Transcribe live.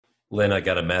Lin, I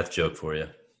got a math joke for you.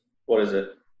 What is it?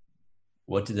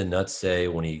 What did the nut say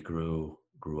when he grew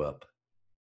up?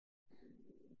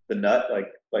 The nut,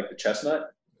 like the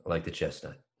chestnut? Like the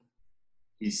chestnut.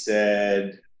 He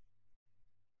said,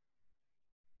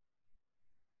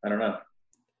 I don't know.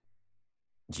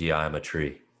 Gee, I'm a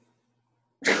tree.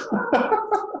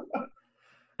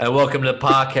 And welcome to the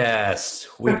podcast,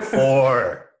 week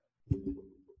 4.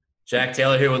 Jack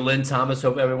Taylor here with Lynn Thomas.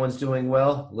 Hope everyone's doing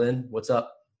well. Lynn, what's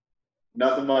up?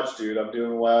 Nothing much, dude. I'm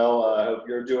doing well. I hope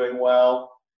you're doing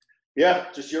well. Yeah,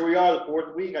 just here we are, the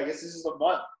 4th week. I guess this is the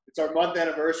month. It's our month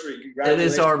anniversary. It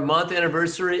Congratulations. is our month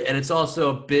anniversary, and it's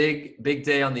also a big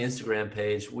day on the Instagram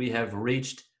page. We have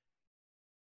reached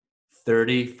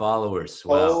 30 followers.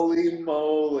 Wow. Holy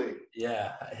moly.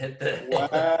 Yeah. Hit the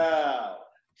Wow.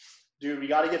 Dude, we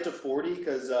got to get to 40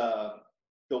 because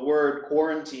the word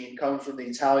quarantine comes from the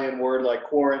Italian word like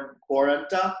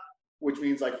quaranta, which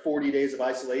means like 40 days of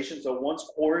isolation. So once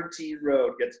Quarantine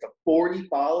Road gets to 40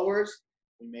 followers,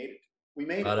 we made it. We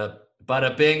made it.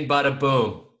 Bada bing, bada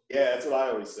boom. Yeah, that's what I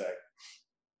always say.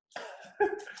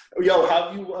 Yo,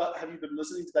 have you been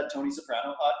listening to that Tony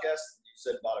Soprano podcast? You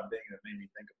said bada bing, and it made me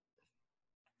think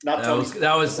of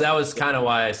That was kind of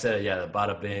why I said it. Yeah, the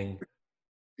bada bing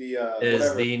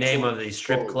is the name of the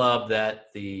strip club that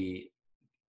the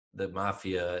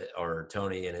mafia or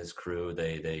Tony and his crew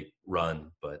they run.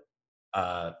 But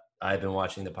I've been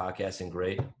watching the podcast and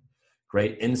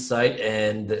great insight,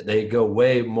 and they go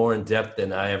way more in depth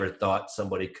than I ever thought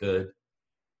somebody could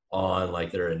on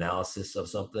like their analysis of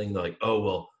something. They're like, oh,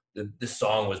 well, this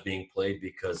song was being played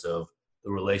because of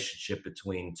the relationship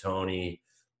between Tony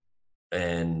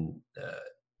and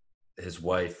his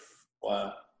wife.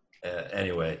 Wow.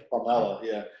 Anyway. Carmela,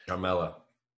 yeah. Carmela.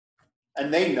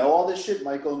 And they know all this shit,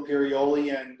 Michael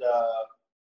Imperioli and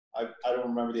I don't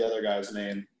remember the other guy's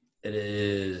name. It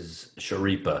is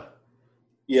Sharipa.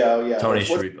 Yeah. Tony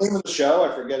What's Sharipa. the name of the show?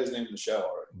 I forget his name of the show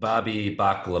already. Bobby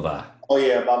Baklava. Oh,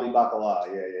 yeah, Bobby Bacala.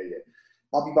 Yeah.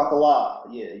 Bobby Bacala.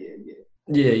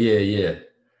 Yeah. Yeah.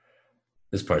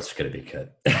 This part's going to be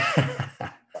cut.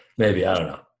 Maybe, I don't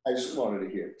know. I just wanted to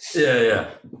hear. Yeah.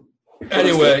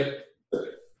 Anyway,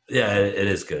 yeah, it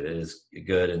is good. It is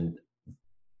good, and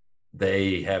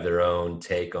they have their own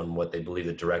take on what they believe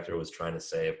the director was trying to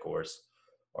say, of course,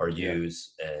 or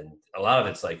use. Yeah. And a lot of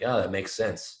it's like, oh, that makes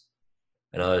sense.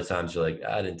 And other times you're like,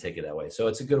 I didn't take it that way. So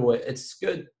it's a good way. It's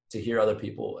good to hear other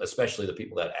people, especially the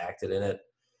people that acted in it,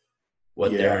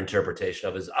 what their interpretation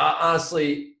of it is.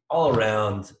 Honestly, all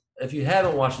around, if you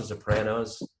haven't watched The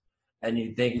Sopranos and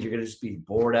you think you're going to just be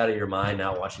bored out of your mind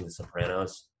now watching The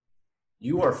Sopranos,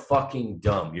 you are fucking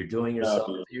dumb. You're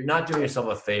not doing yourself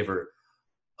a favor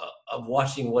of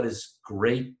watching what is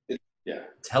great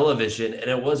television. And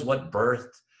it was what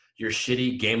birthed your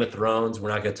shitty Game of Thrones. We're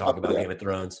not going to talk about Game of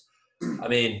Thrones. I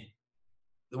mean,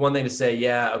 the one thing to say,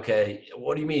 yeah, okay,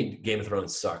 what do you mean Game of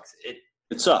Thrones sucked? It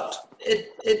sucked.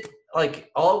 It like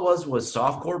all it was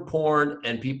softcore porn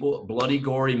and people bloody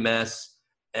gory mess,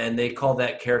 and they call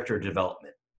that character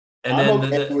development. And I'm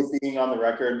okay with being on the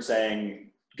record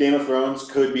saying Game of Thrones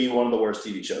could be one of the worst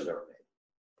TV shows ever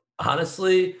made.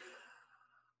 Honestly,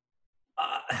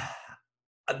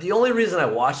 the only reason I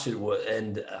watched it was,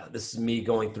 and this is me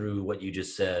going through what you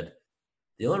just said,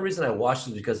 the only reason I watched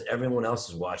it was because everyone else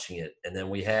is watching it. And then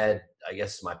we had, I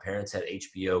guess my parents had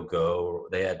HBO Go.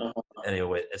 They had,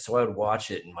 anyway. So I would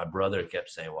watch it, and my brother kept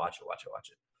saying, watch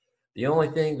it. The only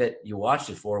thing that you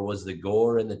watched it for was the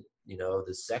gore and the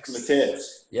sex. The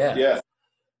tits. Yeah.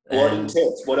 Blood and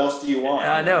tits. What else do you want?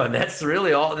 I know. And that's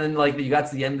really all. And then like you got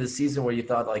to the end of the season where you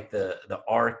thought like the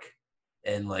arc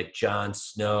and like Jon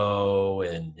Snow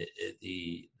and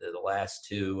the last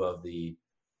two of the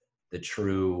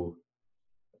true,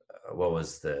 what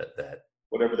was that?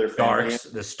 Whatever their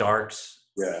the Starks.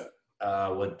 Yeah.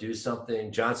 Would do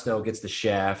something. Jon Snow gets the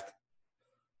shaft,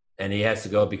 and he has to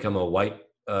go become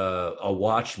a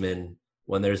watchman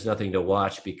when there's nothing to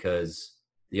watch because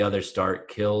the other Stark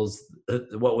kills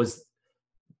what was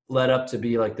led up to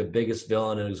be like the biggest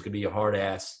villain, and it was going to be a hard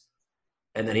ass,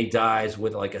 and then he dies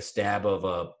with like a stab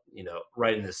of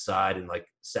right in the side in like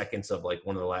seconds of like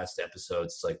one of the last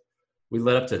episodes. It's like we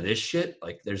led up to this shit.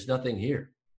 Like there's nothing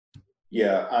here.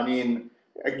 Yeah, I mean,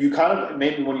 you kind of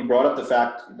maybe when you brought up the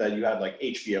fact that you had like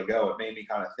HBO Go, it made me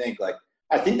kind of think like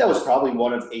I think that was probably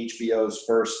one of HBO's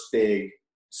first big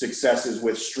successes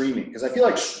with streaming because I feel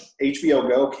like HBO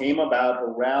Go came about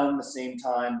around the same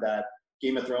time that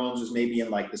Game of Thrones was maybe in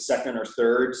like the 2nd or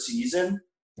 3rd season,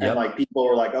 and like people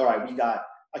were like, all right,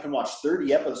 I can watch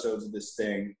 30 episodes of this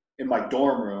thing in my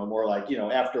dorm room or like,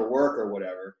 after work or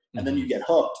whatever. And then you get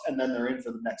hooked, and then they're in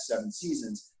for the next 7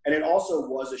 seasons. And it also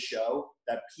was a show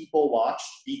that people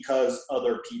watched because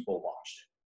other people watched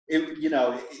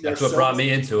it. That's what brought me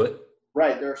into it.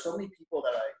 Right. There are so many people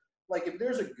that like, if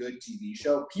there's a good TV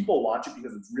show, people watch it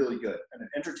because it's really good and it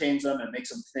entertains them and makes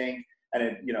them think, and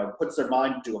it, puts their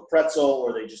mind into a pretzel,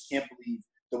 or they just can't believe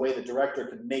the way the director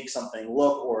can make something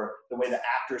look, or the way the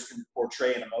actors can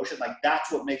portray an emotion. Like,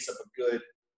 that's what makes up a good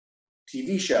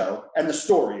TV show, and the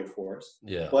story, of course.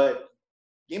 Yeah. But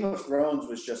Game of Thrones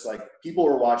was just like, people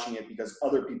were watching it because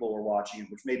other people were watching it,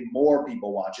 which made more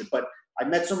people watch it. But I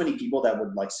met so many people that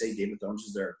would like say Game of Thrones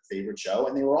is their favorite show,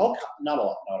 and they were all, not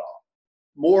all,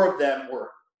 more of them were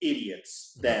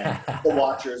idiots than the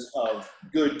watchers of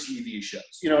good TV shows.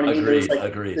 You know what I mean? Agreed. There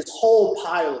was like this whole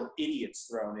pile of idiots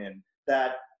thrown in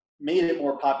that made it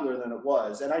more popular than it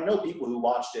was. And I know people who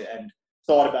watched it and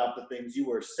thought about the things you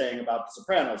were saying about The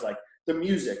Sopranos, like the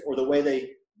music, or the way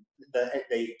they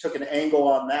took an angle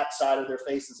on that side of their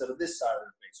face instead of this side of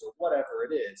their face, or whatever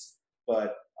it is.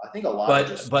 But I think a lot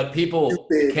but people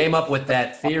came up with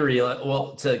that theory.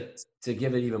 Well, to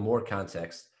give it even more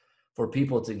context, for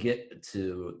people to get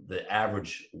to the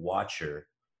average watcher,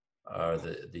 or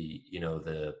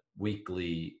the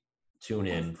weekly tune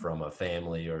in from a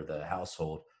family or the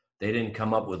household, they didn't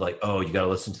come up with like, oh, you got to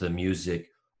listen to the music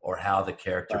or how the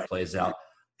character plays out.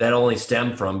 That only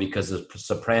stemmed from because the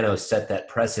Sopranos set that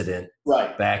precedent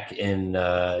back in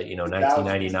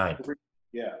 1999.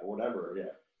 Yeah, whatever.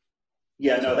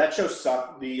 Yeah. No, that show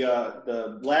sucked.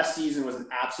 The last season was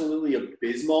absolutely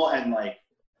abysmal, and like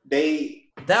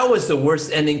that was the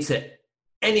worst ending to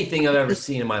anything I've ever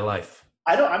seen in my life.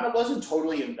 I wasn't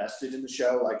totally invested in the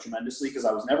show like tremendously because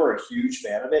I was never a huge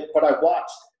fan of it, but I watched,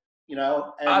 and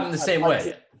I'm the same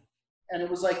way. And it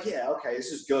was like, yeah, okay,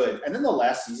 this is good. And then the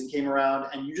last season came around,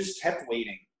 and you just kept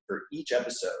waiting for each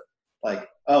episode. Like,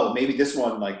 oh, maybe this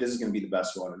one, like, this is going to be the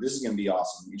best one, or this is going to be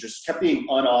awesome. You just kept being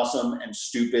unawesome and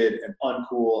stupid and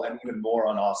uncool and even more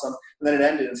unawesome. And then it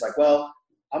ended, and it's like, well,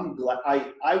 I'm glad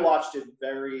I watched it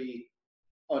very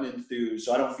unenthused,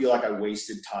 so I don't feel like I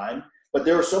wasted time. But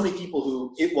there were so many people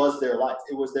who it was their life.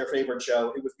 It was their favorite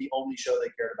show. It was the only show they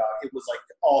cared about. It was like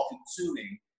all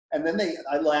consuming. And then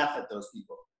I laugh at those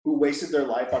people who wasted their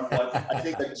life on what I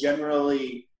think a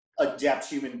generally adept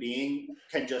human being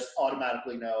can just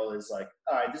automatically know is like,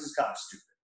 all right, this is kind of stupid,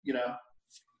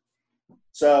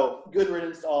 So good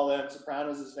riddance to all them.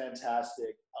 Sopranos is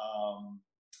fantastic.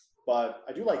 But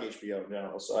I do like HBO in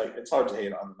general, so it's hard to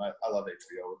hate on them. I love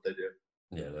HBO, what they do.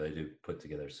 Yeah, they do put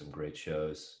together some great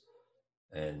shows.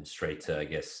 And straight to, I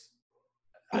guess,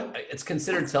 it's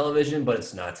considered television, but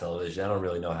it's not television. I don't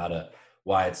really know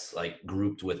why it's like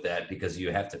grouped with that, because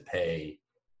you have to pay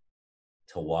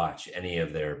to watch any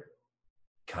of their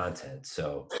content.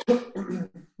 So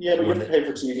yeah, but you have to pay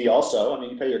for TV also. I mean,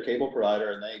 you pay your cable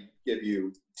provider and they give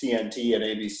you TNT and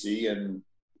ABC and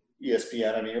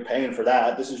ESPN. I mean, you're paying for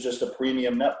that. This is just a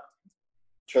premium network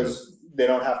because they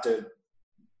don't have to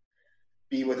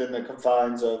be within the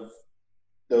confines of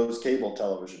those cable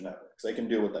television networks. They can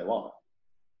do what they want.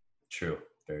 True.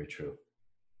 Very true.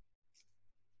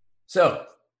 So,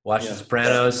 watch The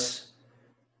Sopranos,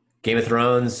 Game of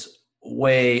Thrones,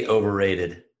 way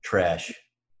overrated, trash.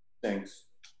 Thanks.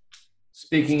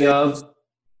 Speaking of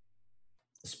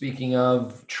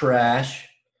trash,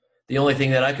 the only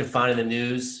thing that I could find in the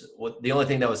news, the only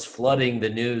thing that was flooding the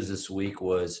news this week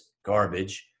was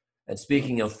garbage. And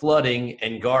speaking of flooding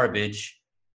and garbage,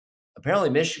 apparently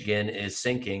Michigan is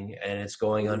sinking and it's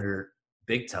going under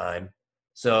big time.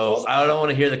 So I don't want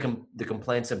to hear the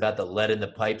complaints about the lead in the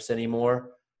pipes anymore.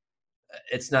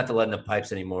 It's not the lead in the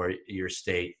pipes anymore. Your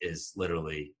state is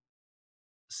literally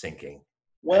sinking.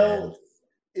 Well,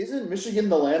 isn't Michigan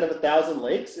the land of 1,000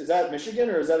 lakes? Is that Michigan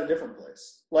or is that a different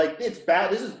place? Like, it's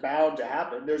bad. This is bound to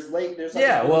happen. There's lake. There's like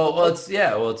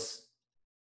it's.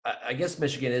 I guess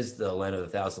Michigan is the land of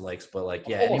 1,000 lakes, but like,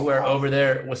 anywhere over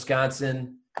there,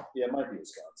 Wisconsin. Yeah, it might be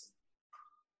Wisconsin.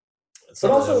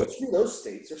 But also, those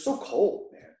states, they're so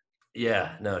cold, man.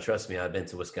 Yeah, no, trust me. I've been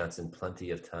to Wisconsin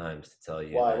plenty of times to tell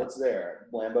you. Why? What's there?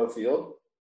 Lambeau Field?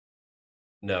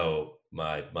 No,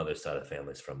 my mother's side of the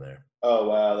family's from there. Oh,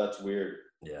 wow. That's weird.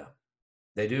 Yeah.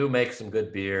 They do make some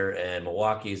good beer, and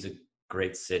Milwaukee's a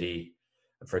great city,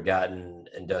 a forgotten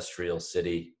industrial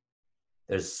city.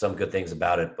 There's some good things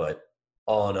about it, but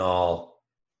all in all,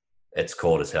 it's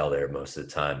cold as hell there most of the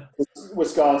time.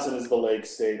 Wisconsin is the lake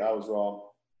state. I was wrong.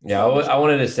 Yeah, I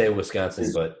wanted to say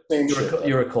Wisconsin, but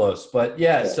you were close. But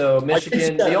yeah, so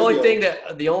Michigan.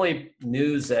 The only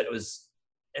news that was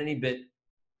any bit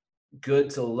good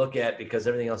to look at, because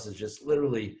everything else is just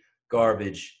literally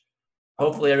garbage.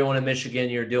 hopefully everyone in Michigan,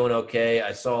 you're doing okay.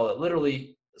 I saw that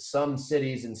literally some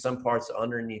cities in some parts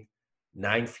underneath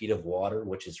 9 feet of water,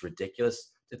 which is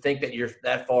ridiculous. To think that you're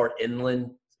that far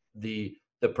inland, the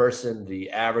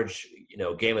average,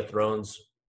 Game of Thrones,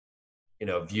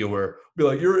 viewer be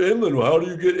like, you're inland. How do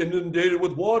you get inundated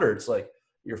with water? It's like,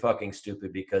 you're fucking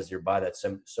stupid because you're by that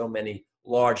so many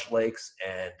large lakes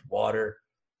and water.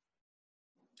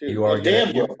 Dude, You are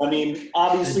dam broke. I mean,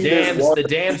 obviously the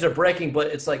dams are breaking, but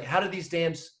it's like, how are these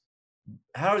dams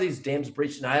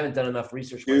breaching? I haven't done enough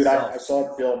research myself. I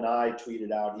saw Bill Nye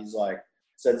tweeted out. He's like,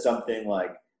 said something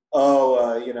like,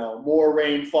 more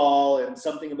rainfall and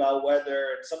something about weather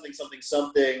and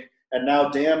something, and now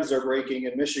dams are breaking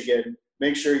in Michigan.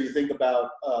 Make sure you think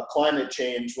about climate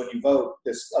change when you vote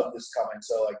this coming.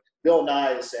 So like Bill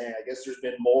Nye is saying, I guess there's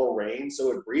been more rain,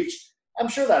 so it breached. I'm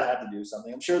sure that had to do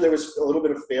something. I'm sure there was a little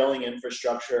bit of failing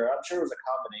infrastructure. I'm sure it was a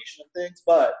combination of things,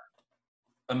 but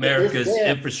America's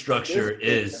infrastructure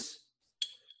is.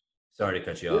 Sorry to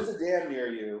cut you off. There's a dam near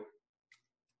you.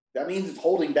 That means it's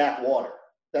holding back water.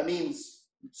 That means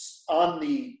on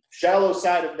the shallow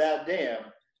side of that dam,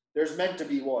 there's meant to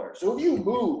be water. So if you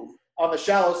move on the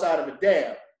shallow side of a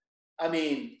dam, I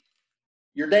mean,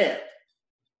 you're damned.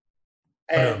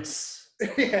 And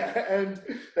and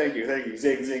thank you,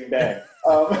 zing, zing, bang.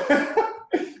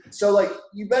 So like,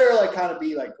 you better like kind of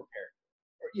be like prepared,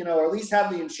 or at least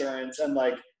have the insurance. And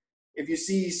like, if you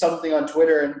see something on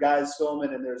Twitter and guys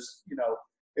filming and there's,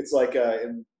 it's like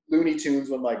in Looney Tunes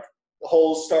when like the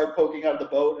holes start poking out of the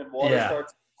boat and water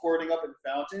starts squirting up in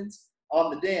fountains on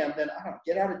the dam, then I don't know,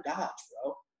 get out of Dodge,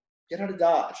 bro. Get out of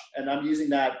Dodge. And I'm using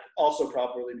that also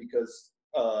properly because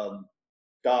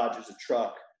Dodge is a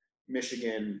truck.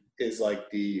 Michigan is like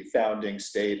the founding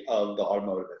state of the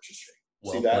automotive industry.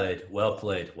 Well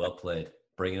played.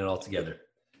 Bringing it all together.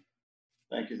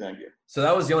 Thank you. So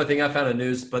that was the only thing I found in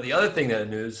news. But the other thing that in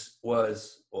news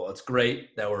was, well, it's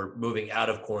great that we're moving out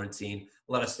of quarantine.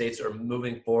 A lot of states are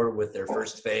moving forward with their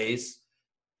first phase,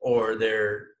 or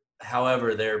they're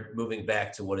moving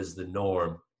back to what is the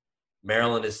norm.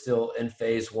 Maryland is still in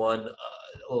phase 1. A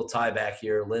little tie back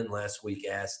here. Lin last week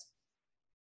asked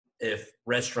if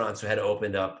restaurants had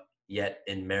opened up yet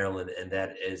in Maryland, and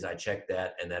that is, I checked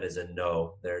that, and that is a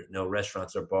no. There no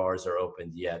restaurants or bars are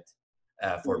opened yet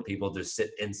for people to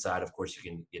sit inside. Of course, you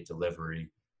can get delivery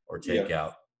or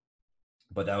takeout,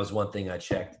 but that was one thing I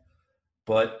checked.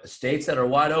 But states that are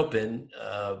wide open,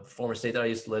 former state that I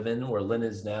used to live in, where Lin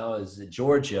is now, is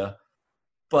Georgia.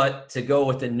 But to go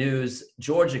with the news,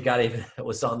 Georgia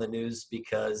was on the news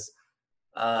because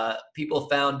people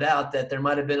found out that there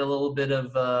might have been a little bit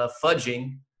of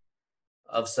fudging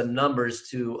of some numbers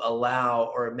to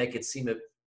allow or make it seem it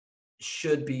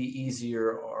should be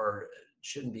easier, or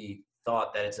shouldn't be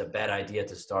thought that it's a bad idea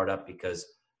to start up because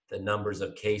the numbers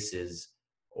of cases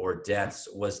or deaths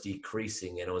was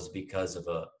decreasing, and it was because of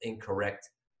an incorrect,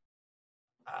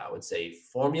 I would say,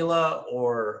 formula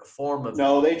or form of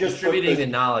they just distributing the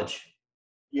knowledge.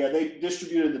 Yeah, they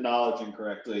distributed the knowledge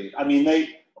incorrectly. I mean,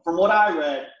 from what I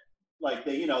read, like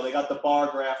they got the bar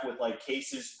graph with like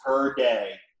cases per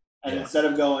day. And instead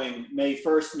of going May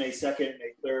 1st, May 2nd,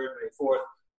 May 3rd, May 4th,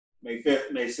 May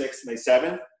 5th, May 6th, May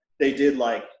 7th, they did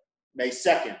like May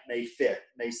 2nd, May 5th,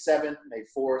 May 7th, May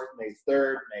 4th, May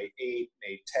 3rd, May 8th,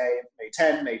 May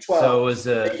 10, May 12. So it was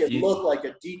it looked like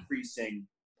a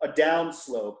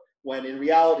downslope, when in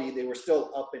reality they were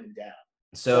still up and down.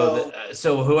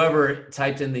 So whoever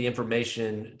typed in the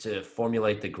information to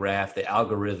formulate the graph, the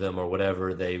algorithm or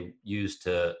whatever they used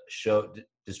to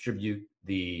distribute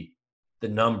the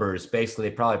numbers, basically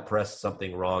they probably pressed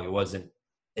something wrong. It wasn't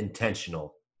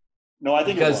intentional. No, I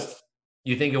think it was.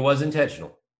 You think it was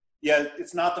intentional? Yeah, this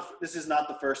is not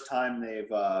the first time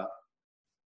they've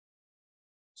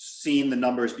seen the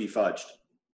numbers be fudged.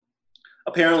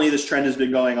 Apparently this trend has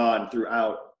been going on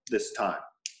throughout this time.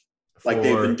 Like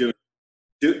they've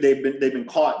been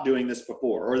caught doing this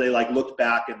before, or they like looked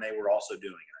back and they were also doing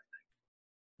it. I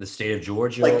think the state of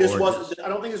Georgia. Like this was. I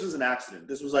don't think this was an accident.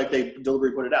 This was like they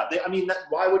deliberately put it out.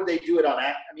 Why would they do it on?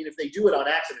 If they do it on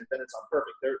accident, then it's on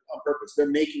purpose. They're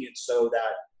making it so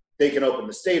that they can open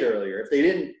the state earlier. If they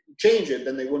didn't change it,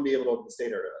 then they wouldn't be able to open the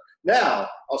state earlier. Now,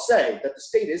 I'll say that the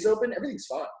state is open. Everything's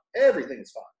fine. Everything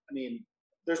is fine. I mean,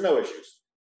 there's no issues.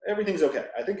 Everything's okay.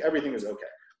 I think everything is okay.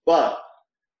 But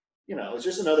it's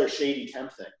just another shady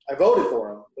Kemp thing. I voted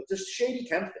for him, but this shady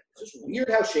Kemp thing. It's just weird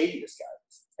how shady this guy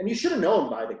is. And you should have known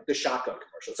by the shotgun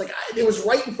commercial. It's like, it was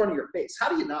right in front of your face. How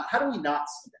do we not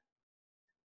see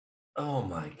that? Oh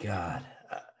my God.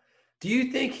 Do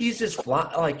you think he's just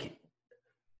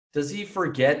does he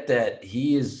forget that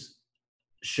he is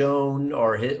shown,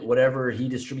 or whatever he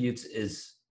distributes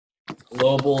is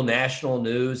global national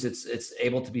news. It's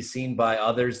able to be seen by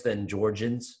others than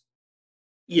Georgians.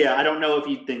 Yeah, I don't know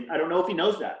if he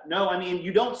knows that. No, I mean,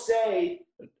 you don't say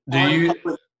Do you?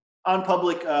 on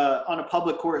a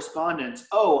public correspondence,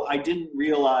 oh, I didn't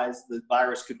realize the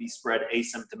virus could be spread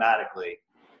asymptomatically.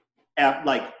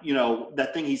 Like,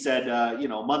 that thing he said,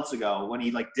 months ago when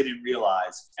he like didn't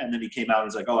realize, and then he came out and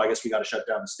was like, oh, I guess we got to shut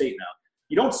down the state now.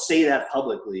 You don't say that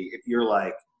publicly if you're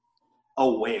like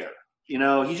aware. He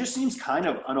just seems kind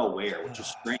of unaware, which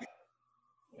is strange.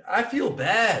 I feel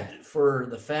bad for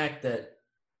the fact that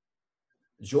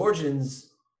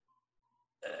Georgians,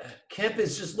 Kemp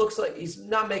just looks like he's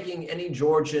not making any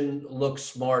Georgian look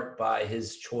smart by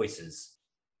his choices.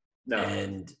 No.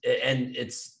 And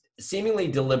it's seemingly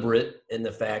deliberate in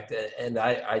the fact that, and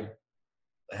I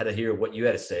had to hear what you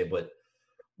had to say, but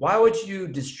why would you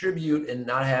distribute and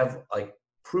not have like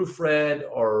proofread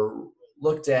or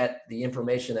looked at the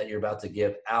information that you're about to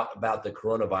give out about the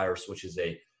coronavirus, which is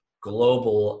a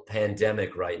global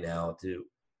pandemic right now, to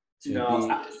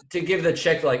give the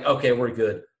check like, okay, we're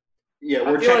good. Yeah,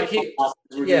 we're checking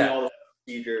doing all the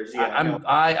procedures. Yeah,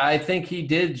 I think he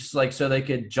did just like so they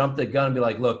could jump the gun and be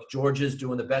like, look, Georgia's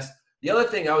doing the best. The other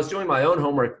thing, I was doing my own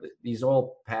homework these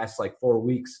all past like 4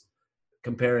 weeks,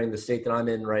 comparing the state that I'm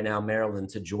in right now, Maryland,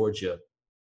 to Georgia,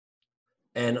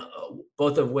 and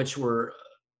both of which were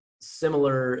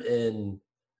similar in,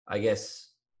 I guess,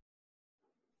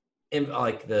 in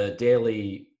like the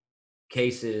daily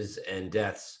cases and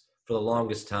deaths for the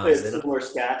longest time. Similar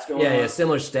stats going on. Yeah,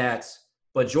 similar stats.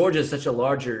 But Georgia is such a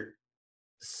larger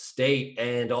state,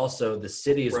 and also the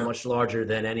city is much larger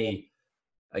than any,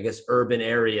 I guess, urban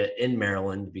area in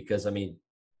Maryland, because, I mean,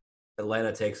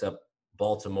 Atlanta takes up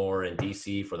Baltimore and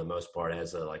D.C. for the most part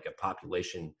as a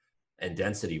population and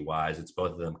density-wise. It's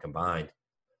both of them combined.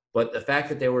 But the fact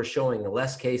that they were showing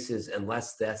less cases and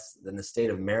less deaths than the state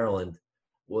of Maryland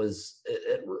was,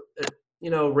 it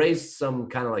raised some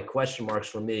kind of like question marks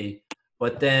for me.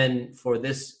 But then for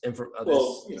this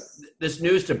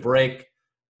news to break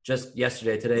just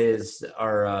yesterday, today is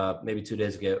maybe 2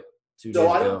 days ago. I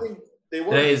don't think they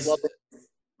weren't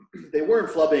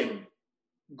flubbing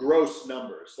gross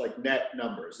numbers, like net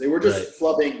numbers. They were just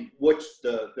flubbing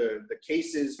the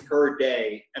cases per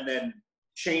day, and then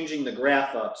changing the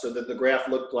graph up so that the graph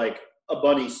looked like a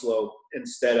bunny slope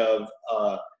instead of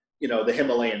the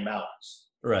Himalayan mountains.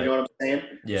 Right. You know what I'm saying?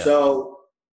 Yeah. So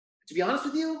to be honest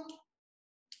with you,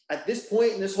 at this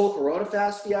point in this whole Corona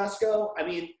Fast fiasco, I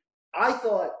mean, I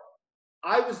thought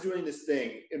I was doing this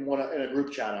thing in a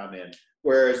group chat I'm in,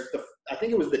 whereas I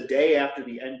think it was the day after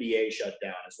the NBA shut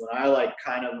down is when I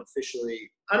kind of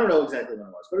officially, I don't know exactly when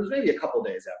it was, but it was maybe a couple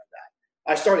days after that.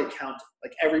 I started counting.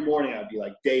 Like every morning I'd be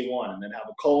like day 1 and then have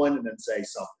a colon and then say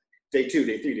something. Day 2,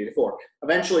 day 3, day 4.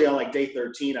 Eventually on day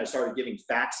 13, I started giving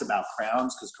facts about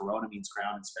crowns because Corona means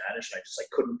crown in Spanish. And I just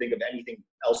couldn't think of anything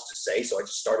else to say. So I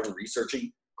just started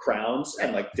researching crowns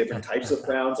and different types of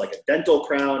crowns, like a dental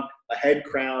crown, a head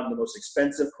crown, the most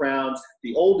expensive crowns,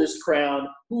 the oldest crown,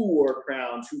 who wore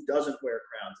crowns, who doesn't wear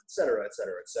crowns, et cetera, et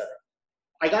cetera, et cetera.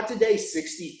 I got to day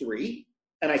 63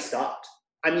 and I stopped.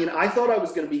 I mean, I thought I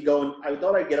was going to be going, I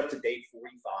thought I'd get up to day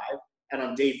 45. And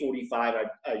on day 45,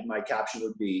 my caption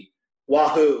would be,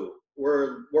 wahoo,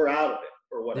 we're out of it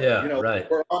or whatever. Yeah, right.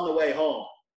 We're on the way home.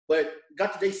 But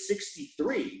got to day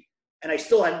 63 and I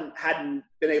still hadn't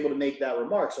been able to make that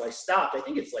remark. So I stopped. I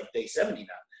think it's day 70 now.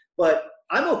 But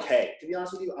I'm okay. To be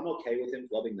honest with you, I'm okay with him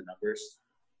flubbing the numbers.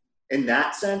 In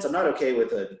that sense, I'm not okay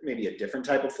with maybe a different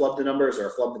type of flub the numbers or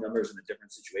a flub the numbers in a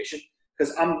different situation.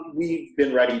 Because we've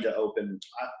been ready to open.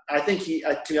 I think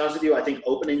to be honest with you, I think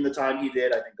opening the time he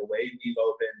did, I think the way we've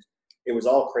opened, it was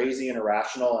all crazy and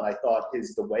irrational. And I thought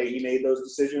the way he made those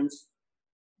decisions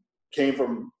came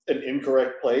from an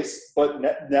incorrect place. But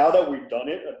now that we've done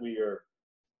it and we are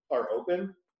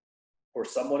open or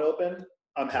somewhat open,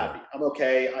 I'm happy. I'm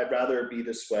okay. I'd rather it be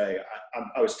this way.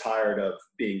 I was tired of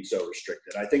being so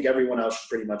restricted. I think everyone else should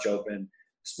pretty much open,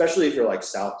 especially if you're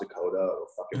South Dakota or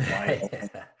fucking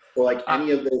Wyoming. Or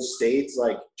any of those states,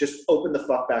 just open the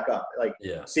fuck back up.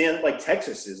 Seeing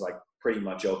Texas is pretty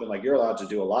much open. You're allowed to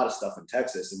do a lot of stuff in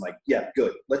Texas, and yeah,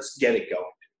 good. Let's get it going.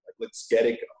 Let's get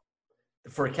it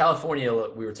going. For California,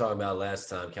 we were talking about last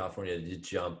time. California did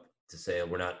jump to say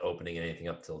we're not opening anything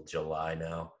up till July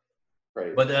now.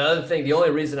 Right. But the other thing, the only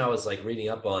reason I was reading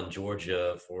up on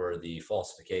Georgia for the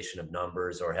falsification of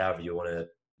numbers, or however you want to,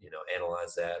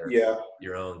 analyze that, or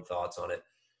your own thoughts on it.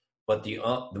 But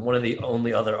one of the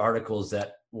only other articles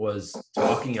that was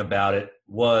talking about it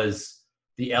was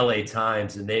the LA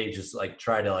Times, and they just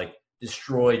try to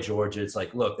destroy Georgia. It's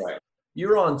look,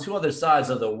 you're on two other sides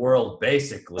of the world,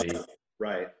 basically.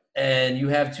 Right. And you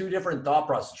have two different thought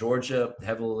processes. Georgia,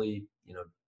 heavily,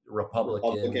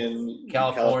 Republican,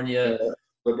 California,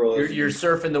 liberalism. you're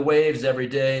surfing the waves every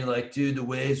day and like, dude, the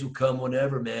waves will come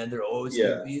whenever, man. They're always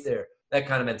going to be there. That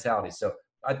kind of mentality. So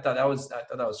I thought that was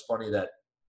funny that,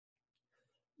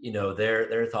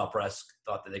 their thought process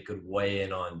thought that they could weigh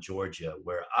in on Georgia,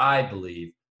 where I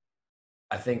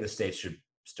think the states should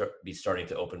be starting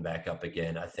to open back up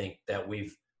again. I think that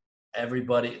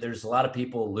there's a lot of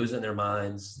people losing their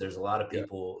minds. There's a lot of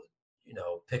people,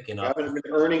 picking up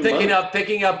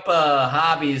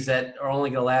hobbies that are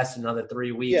only going to last another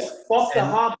 3 weeks. Yeah, fuck the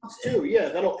hobbies too. Yeah,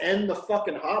 that'll end the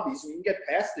fucking hobbies. We can get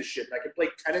past this shit. And I can play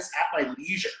tennis at my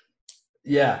leisure.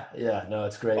 Yeah, no,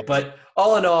 it's great. But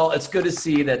all in all, it's good to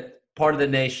see that part of the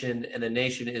nation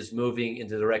is moving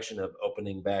into the direction of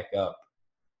opening back up.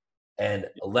 And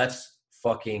let's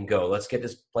fucking go. Let's get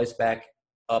this place back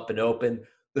up and open.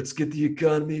 Let's get the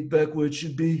economy back where it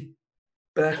should be.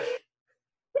 Back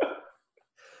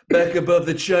above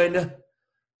the China.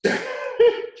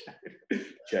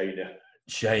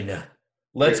 China.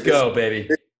 Let's go,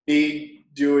 baby. Me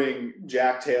doing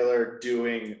Jack Taylor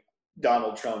doing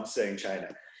Donald Trump saying China.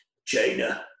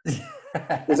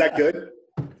 Was that good?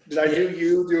 Did I do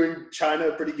you doing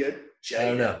China pretty good? I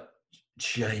don't know.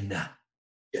 China.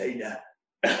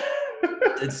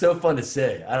 It's so fun to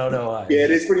say. I don't know why. Yeah,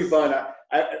 it is pretty fun.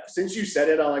 Since you said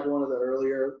it on like one of the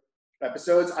earlier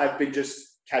episodes, I've been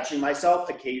just catching myself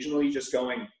occasionally just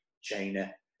going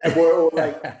China. Or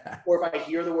if I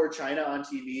hear the word China on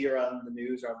TV or on the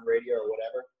news or on the radio or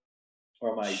whatever,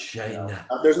 or my China.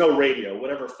 There's no radio,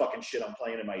 whatever fucking shit I'm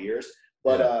playing in my ears.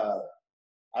 But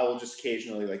I will just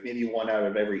occasionally, like maybe 1 out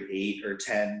of every 8 or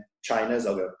 10 Chinas,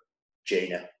 I'll go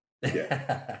China.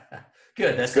 Yeah.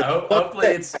 Good. That's good. Hopefully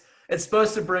it's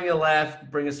supposed to bring a laugh,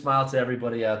 bring a smile to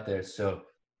everybody out there. So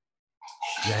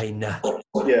China.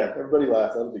 Yeah, everybody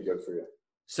laugh. That'll be good for you.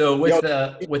 So with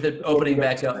it opening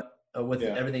back up,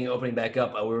 everything opening back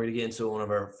up, we're going to get into one of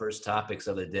our first topics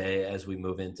of the day as we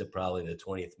move into probably the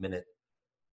 20th minute.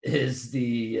 Is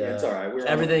the it's all right.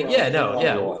 everything?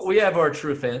 We have our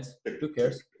true fans. Who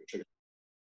cares?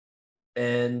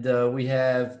 And we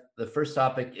have the first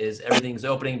topic is everything's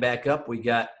opening back up. We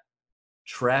got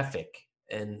traffic,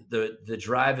 and the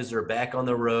drivers are back on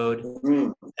the road. Mm-hmm.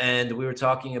 And we were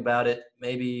talking about it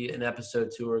maybe an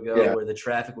episode 2 ago where the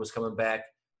traffic was coming back.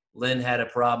 Lin had a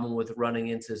problem with running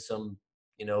into some,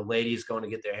 ladies going to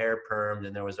get their hair permed,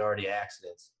 and there was already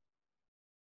accidents.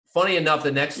 Funny enough,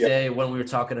 the next day when we were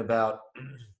talking about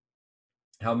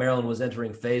how Maryland was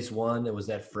entering phase 1, it was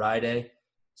that Friday.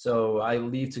 So I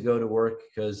leave to go to work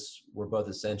because we're both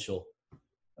essential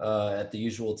at the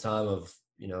usual time of,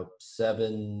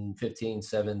 7:15,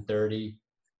 7:30.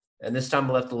 And this time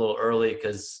I left a little early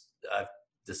because I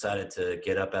decided to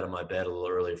get up out of my bed a little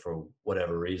early for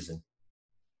whatever reason.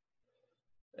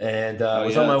 And I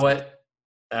was on my way.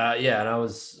 And I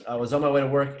was on my way to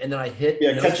work, and then I hit.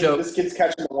 This kid's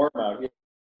catching the worm out here.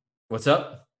 What's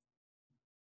up?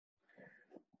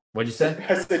 What'd you say?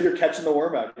 I said you're catching the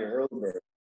worm out here, early bird.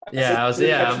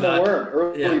 Catching the worm,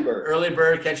 early bird. Early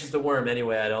bird catches the worm.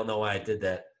 Anyway, I don't know why I did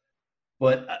that,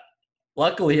 but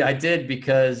luckily I did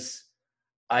because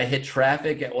I hit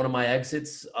traffic at one of my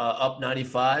exits up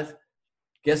 95.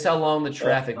 Guess how long the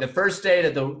traffic? The first day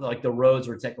that the roads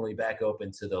were technically back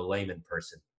open to the layman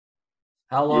person.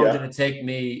 How long did it take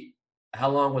me? How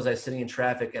long was I sitting in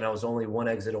traffic? And I was only one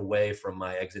exit away from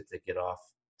my exit to get off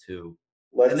to.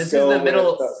 This is in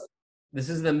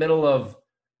the middle of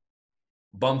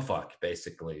bumfuck,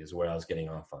 basically, is where I was getting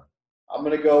off on. I'm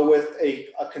going to go with a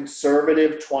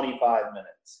conservative 25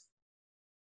 minutes.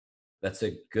 That's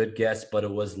a good guess, but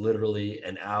it was literally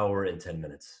an hour and 10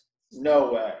 minutes.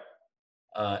 No way.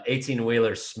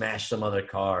 18-wheeler smashed some other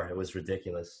car. It was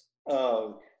ridiculous.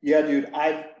 Yeah, dude.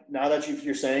 Now that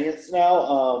you're saying it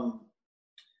now,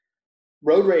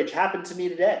 road rage happened to me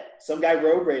today. Some guy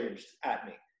road raged at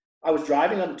me. I was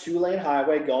driving on a 2-lane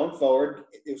highway going forward.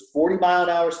 It was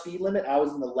 40-mile-an-hour speed limit. I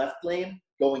was in the left lane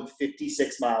going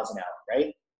 56 miles an hour,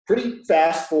 right? Pretty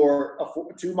fast for a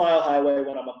 2-mile highway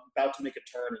when I'm about to make a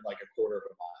turn in like a quarter of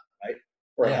a mile, right?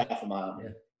 Or half a mile.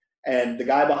 Yeah. And the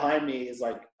guy behind me is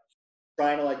like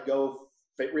trying to like go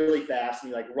really fast,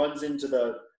 and he like runs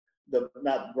into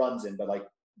not runs in, but like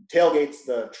tailgates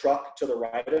the truck to the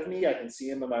right of me. I can see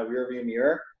him in my rearview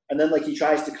mirror. And then like he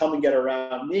tries to come and get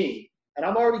around me. And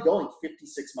I'm already going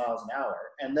 56 miles an hour.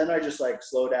 And then I just like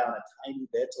slow down a tiny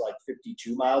bit to like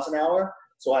 52 miles an hour.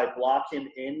 So I block him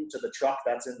into the truck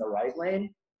that's in the right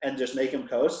lane and just make him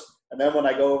coast. And then when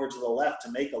I go over to the left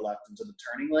to make a left into the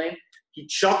turning lane, he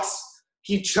chucks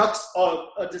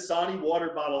a Dasani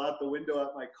water bottle out the window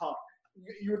of my car.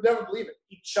 You would never believe it.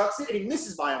 He chucks it and he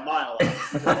misses by a mile.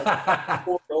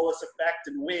 Bolus effect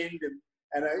and wind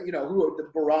and who the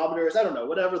barometers, I don't know,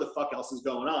 whatever the fuck else is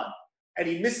going on. And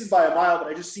he misses by a mile, but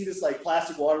I just see this like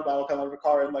plastic water bottle come out of the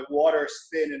car and like water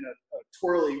spin in a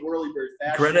twirly whirly-bird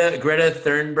fashion. Greta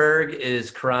Thunberg is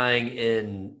crying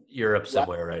in Europe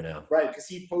somewhere right now. Right, because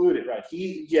he polluted. Right,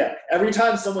 every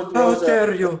time someone throws How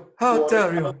dare you?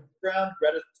 Ground,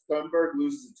 Greta Thunberg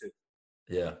loses it too.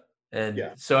 Yeah,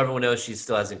 and so everyone knows she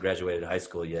still hasn't graduated high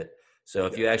school yet. So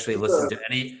if you actually listen to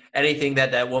anything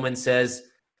that woman says,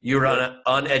 you're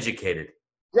uneducated.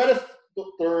 Greta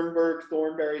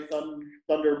Thornberry,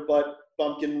 Thunderbutt,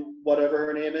 Bumpkin, whatever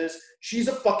her name is, she's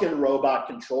a fucking robot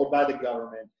controlled by the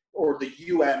government or the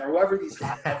UN or whoever these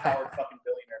high-powered fucking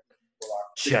billionaire people are.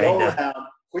 China. To go around,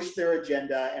 push their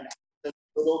agenda, and a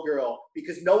little girl,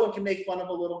 because no one can make fun of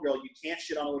a little girl. You can't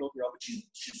shit on a little girl, but she's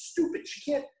stupid.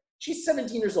 She's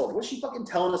 17 years old. What's she fucking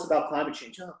telling us about climate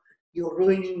change? Oh, you're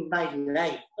ruining my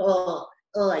life. Oh,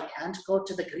 I can't go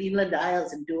to the Greenland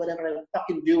Isles and do whatever I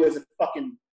fucking do as a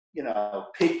fucking,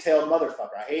 pigtailed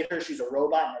motherfucker. I hate her. She's a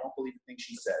robot, and I don't believe the thing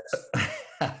she says.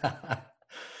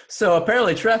 So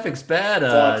apparently traffic's bad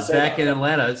back in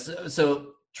Atlanta. So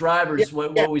drivers,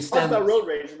 what we stand about road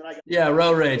rage. And then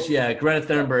road rage. Yeah, Greta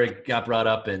Thunberg got brought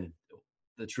up, and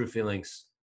the true feelings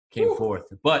came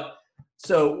forth. But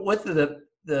so what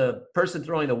the person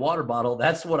throwing the water bottle,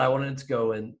 that's what I wanted to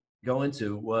go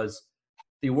into was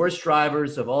the worst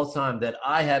drivers of all time that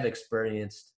I have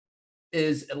experienced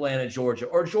is Atlanta, Georgia,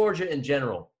 or Georgia in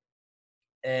general.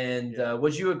 And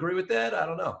would you agree with that? I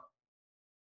don't know.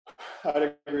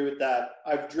 I'd agree with that.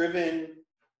 I've driven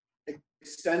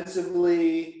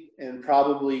extensively in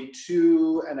probably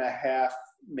 2.5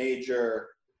 major,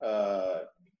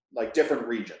 different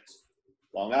regions.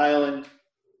 Long Island,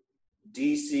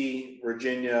 DC,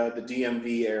 Virginia, the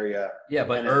DMV area. Yeah,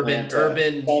 but urban,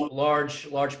 largely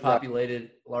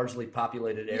populated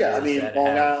areas. Yeah, I mean,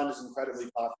 Long Island is incredibly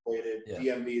populated. Yeah.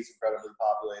 DMV is incredibly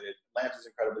populated. Atlanta is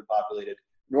incredibly populated.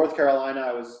 North Carolina,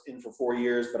 I was in for 4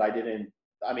 years, but I didn't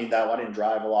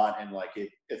drive a lot, and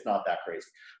it's not that crazy.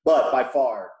 But by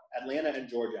far, Atlanta and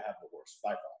Georgia have the worst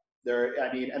by far.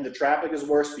 And the traffic is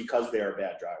worse because they are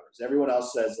bad drivers. Everyone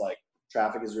else says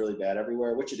traffic is really bad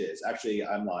everywhere, which it is. Actually,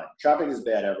 I'm lying. Traffic is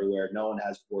bad everywhere. No one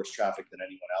has worse traffic than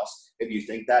anyone else. If you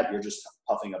think that, you're just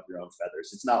puffing up your own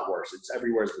feathers. It's not worse.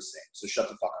 Everywhere's the same. So shut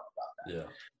the fuck up about that. Yeah.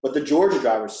 But the Georgia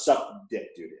drivers suck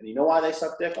dick, dude. And you know why they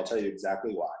suck dick? I'll tell you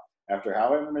exactly why. After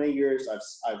however many years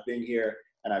I've been here,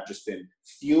 and I've just been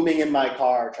fuming in my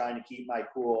car, trying to keep my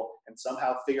cool, and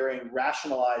somehow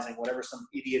rationalizing whatever some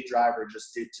idiot driver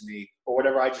just did to me, or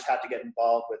whatever I just had to get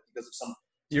involved with because of some.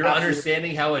 You're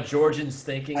understanding how a Georgian's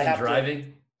thinking and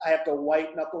driving? I have to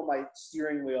white knuckle my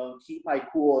steering wheel and keep my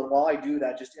cool. And while I do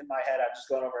that, just in my head, I've just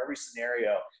gone over every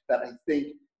scenario that I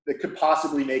think that could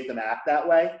possibly make them act that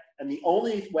way. And the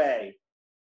only way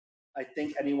I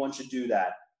think anyone should do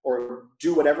that, or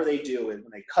do whatever they do, is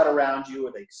when they cut around you,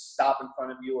 or they stop in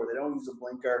front of you, or they don't use a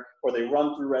blinker, or they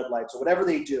run through red lights, or whatever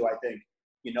they do, I think,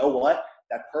 you know what?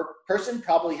 That person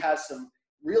probably has some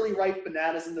really ripe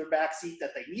bananas in their backseat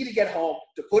that they need to get home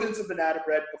to put in some banana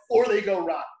bread before they go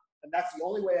run. And that's the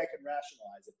only way I can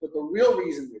rationalize it. But the real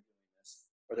reason they're doing this,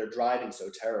 or they're driving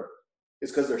so terribly, is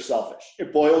because they're selfish.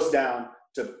 It boils down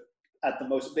to, at the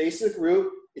most basic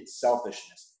root, it's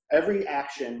selfishness. Every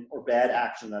action or bad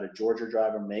action that a Georgia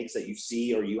driver makes that you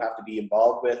see or you have to be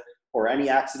involved with, or any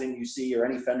accident you see or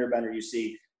any fender bender you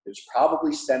see, is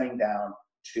probably stemming down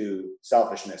to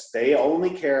selfishness. They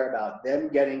only care about them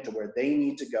getting to where they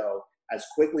need to go as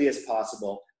quickly as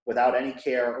possible without any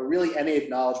care or really any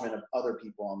acknowledgement of other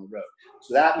people on the road.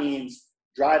 So that means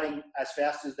driving as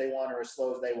fast as they want or as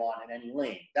slow as they want in any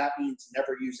lane. That means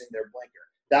never using their blinker.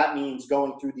 That means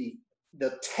going through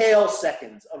the tail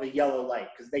seconds of a yellow light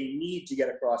because they need to get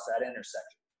across that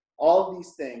intersection. All of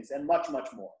these things and much, much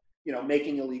more.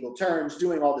 Making illegal turns,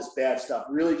 doing all this bad stuff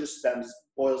really just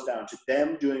boils down to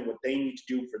them doing what they need to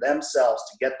do for themselves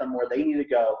to get them where they need to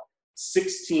go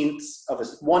 1/16 of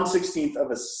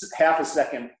a half a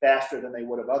second faster than they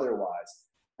would have otherwise.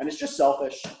 And it's just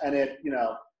selfish. And it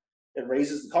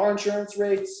raises the car insurance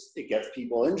rates. It gets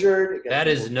people injured. That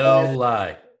is no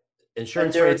lie.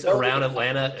 Insurance rates around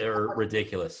Atlanta are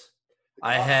ridiculous.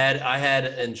 I had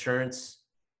insurance.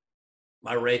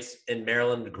 My rates in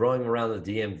Maryland growing around the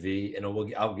DMV, and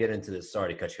I'll get into this.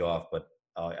 Sorry to cut you off, but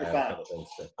I have a couple things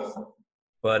to.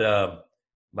 But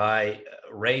my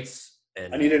rates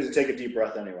and I needed to take a deep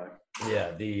breath anyway.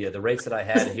 Yeah, the rates that I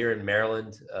had here in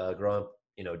Maryland, growing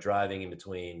up, driving in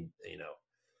between,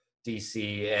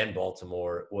 DC and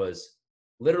Baltimore was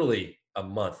literally a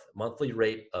monthly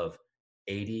rate of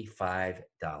 $85.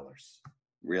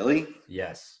 Really?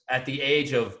 Yes. At the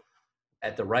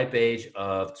ripe age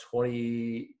of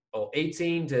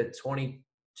 18 to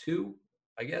 22,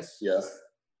 I guess. Yes.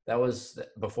 That was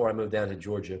before I moved down to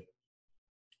Georgia.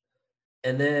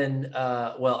 And then,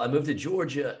 I moved to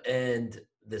Georgia, and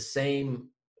the same,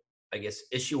 I guess,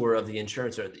 issuer of the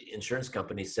insurance or the insurance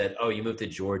company said, "Oh, you moved to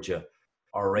Georgia.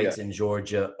 Our rates in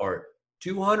Georgia are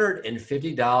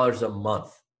 $250 a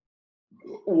month."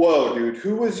 Whoa, dude.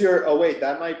 Who was your? Oh, wait,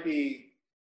 that might be.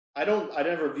 I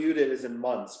never viewed it as in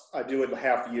months. I do it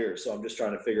half years, so I'm just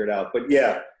trying to figure it out. But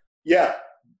yeah,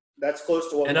 that's close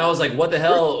to what. And I was like, "What the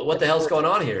hell? What the hell's going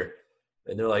on here?"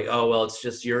 And they're like, "Oh, well, it's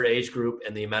just your age group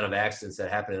and the amount of accidents that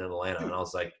happen in Atlanta." Dude, and I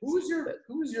was like, "Who's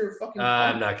your fucking?"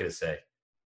 I'm not gonna say.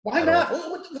 Why not?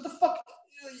 What the fuck?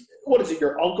 What is it?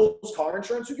 Your uncle's car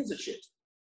insurance? Who gives a shit?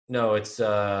 No, it's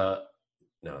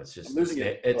just I'm losing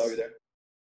it.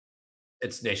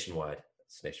 It's nationwide.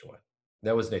 It's nationwide.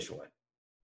 That was nationwide.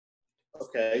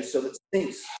 Okay, so that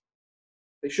stinks.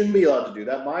 They shouldn't be allowed to do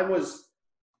that.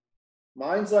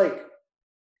 Mine's like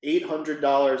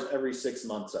 $800 every 6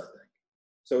 months, I think.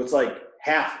 So it's like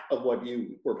half of what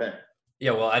you were paying.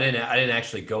 Yeah, well, I didn't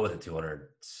actually go with the $250.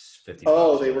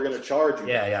 Oh, they were going to charge you.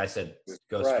 Yeah. I said,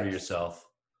 go screw yourself.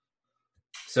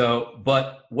 So,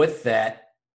 but with that,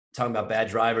 talking about bad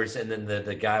drivers, and then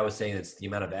the guy was saying it's the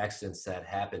amount of accidents that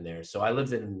happen there. So I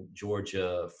lived in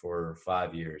Georgia for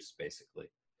 5 years,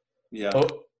 basically. Yeah.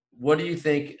 What do you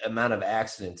think amount of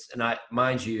accidents? And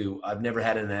mind you, I've never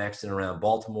had an accident around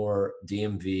Baltimore,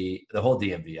 DMV, the whole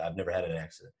DMV. I've never had an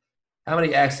accident. How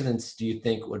many accidents do you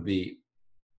think would be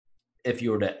if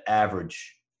you were to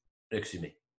average? Excuse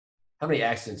me. How many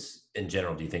accidents in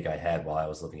general do you think I had while I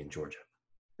was living in Georgia?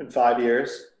 In 5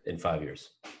 years? In 5 years.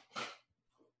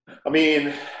 I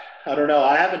mean, I don't know.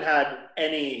 I haven't had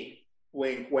any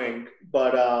wink,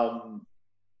 but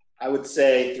I would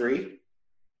say 3.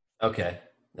 Okay.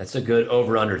 That's a good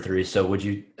over-under 3. So would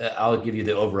you I'll give you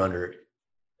the over-under.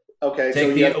 Okay.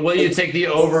 Will you take the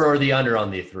over or the under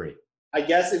on the 3? I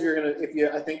guess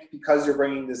I think because you're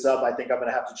bringing this up, I think I'm going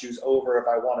to have to choose over if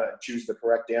I want to choose the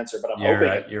correct answer, but I'm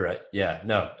hoping. You're right. Yeah.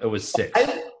 No, it was 6.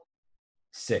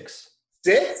 6.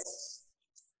 6?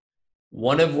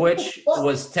 One of which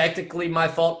was technically my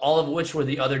fault, all of which were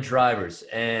the other drivers.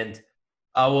 And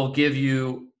I will give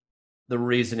you the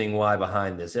reasoning why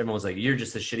behind this. Everyone was like, "You're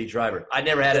just a shitty driver." I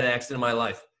never had an accident in my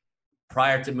life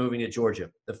prior to moving to Georgia.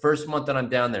 The first month that I'm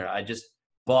down there, I just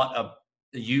bought a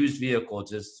used vehicle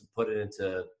just to put it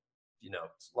into,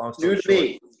 long story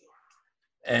short.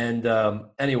 And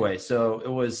anyway, so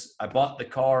I bought the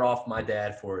car off my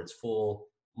dad for its full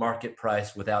market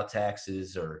price without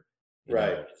taxes or,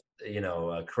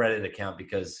 a credit account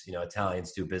because,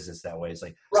 Italians do business that way. It's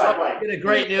like, right. You get a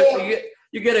great new,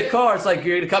 you get a car. It's like,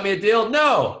 you're going to cut me a deal?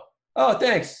 No. Oh,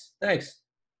 thanks.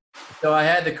 So I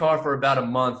had the car for about a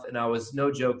month, and I was,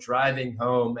 no joke, driving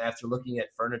home after looking at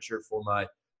furniture for my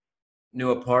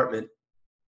new apartment.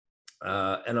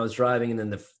 And I was driving, and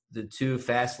then the 2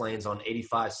 fast lanes on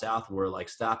 85 South were like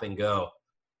stop and go.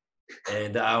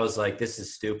 And I was like, this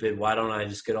is stupid. Why don't I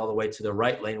just get all the way to the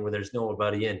right lane where there's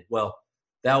nobody in? Well,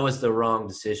 that was the wrong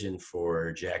decision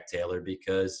for Jack Taylor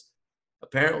because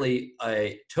apparently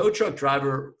a tow truck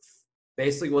driver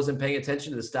basically wasn't paying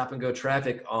attention to the stop and go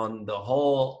traffic on the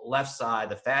whole left side,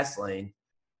 the fast lane.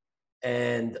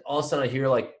 And all of a sudden I hear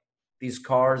like these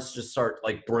cars just start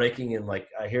like braking and like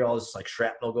I hear all this like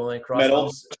shrapnel going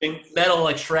across. Metal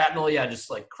like shrapnel, yeah, just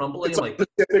like crumbling.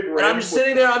 And I'm just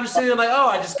sitting there like, oh,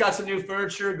 I just got some new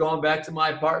furniture going back to my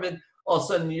apartment. All of a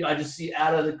sudden I just see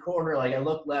out of the corner, like I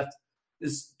look left,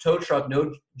 this tow truck,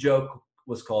 no joke,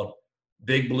 was called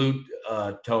Big Blue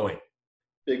Towing.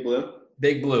 Big Blue?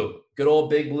 Big Blue. Good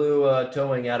old Big Blue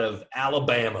Towing out of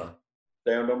Alabama.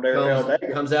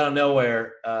 Comes out of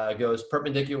nowhere, goes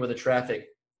perpendicular with the traffic,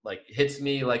 like hits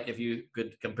me like if you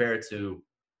could compare it to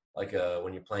like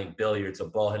when you're playing billiards, a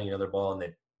ball hitting another ball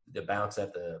and they bounce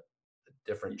at the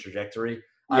different trajectory.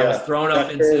 Yeah. I was thrown up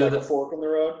into the fork in the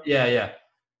road. Yeah.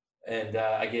 And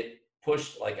I get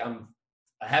pushed like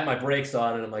I had my brakes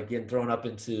on and I'm like getting thrown up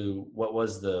into what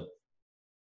was the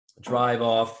drive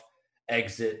off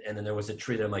exit. And then there was a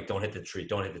tree that I'm like, don't hit the tree.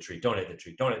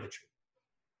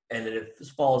 And then it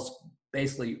falls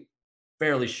basically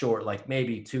fairly short, like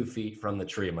maybe 2 feet from the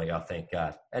tree. I'm like, oh, thank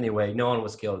God. Anyway, no one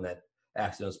was killed in that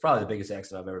accident. It was probably the biggest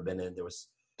accident I've ever been in. There was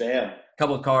a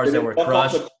couple of cars that were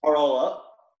crushed. Did they the car all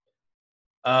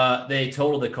up? They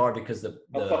totaled the car because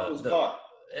How fucked was the car?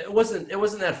 It wasn't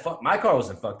that fucked. My car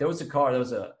wasn't fucked. There was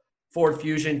a Ford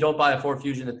Fusion. Don't buy a Ford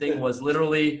Fusion. The thing was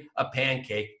literally a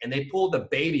pancake, and they pulled the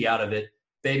baby out of it.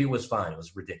 Baby was fine. It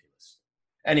was ridiculous.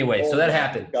 Anyway, so that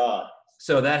happened. God.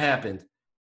 So that happened.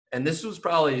 And this was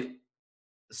probably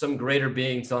some greater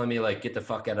being telling me, like, get the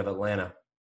fuck out of Atlanta.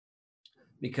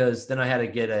 Because then I had to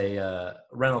get a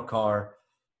rental car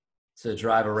to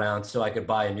drive around so I could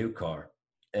buy a new car.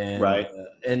 And, right.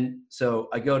 And so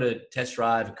I go to test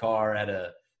drive a car at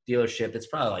a dealership. It's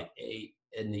probably like 8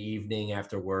 in the evening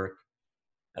after work.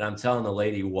 And I'm telling the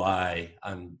lady why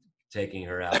I'm taking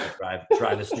her out to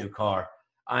drive this new car.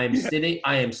 I am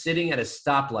sitting at a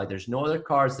stoplight. There's no other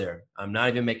cars there. I'm not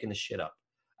even making this shit up.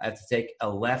 I have to take a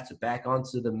left back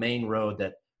onto the main road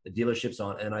that the dealership's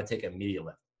on, and I take an immediate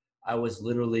left. I was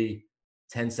literally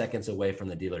 10 seconds away from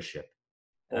the dealership.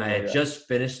 And I had just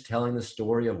finished telling the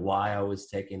story of why I was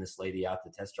taking this lady out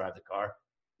to test drive the car.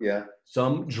 Yeah.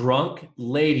 Some drunk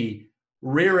lady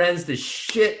rear ends the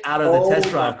shit out of the test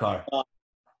drive car.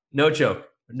 No joke.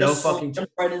 No fucking joke.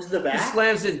 Right into the back? He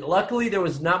slams it. Luckily, there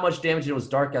was not much damage. It was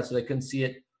dark out, so they couldn't see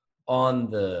it on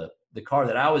the car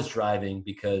that I was driving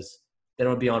because then it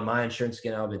would be on my insurance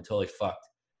again. I would have been totally fucked.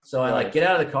 So I get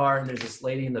out of the car, and there's this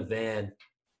lady in the van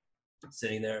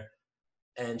sitting there,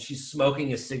 and she's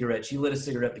smoking a cigarette. She lit a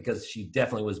cigarette because she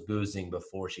definitely was boozing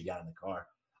before she got in the car.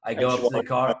 I go up to the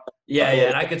car. Yeah,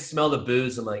 and I could smell the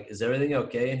booze. I'm like, is everything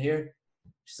okay in here?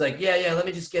 She's like, yeah, let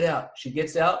me just get out. She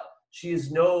gets out. She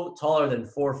is no taller than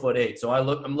 4'8". So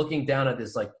I'm looking down at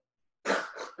this like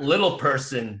little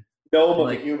person. No,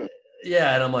 like, a human.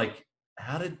 Yeah, and I'm like,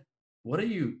 what are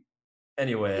you?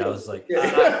 Anyway, I was like,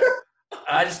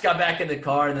 I just got back in the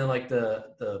car, and then like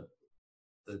the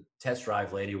test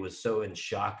drive lady was so in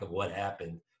shock of what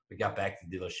happened. We got back to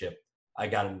the dealership. I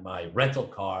got in my rental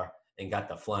car and got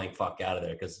the flying fuck out of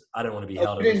there because I didn't want to be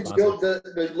held responsible.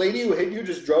 The lady who hit you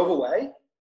just drove away?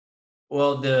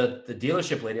 Well, the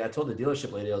dealership lady, I told the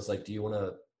dealership lady, I was like, do you want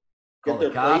to call the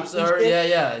cops? Or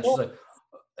yeah. And she's like,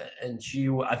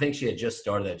 and I think she had just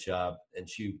started that job, and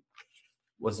she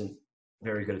wasn't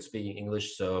very good at speaking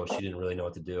English, so she didn't really know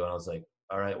what to do. And I was like,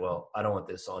 all right, well, I don't want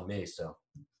this on me, so.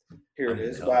 Here it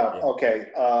is. Wow. Yeah. Okay.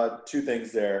 2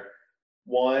 things there.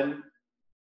 One,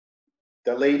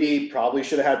 the lady probably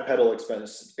should have had pedal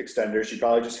extenders. She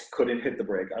probably just couldn't hit the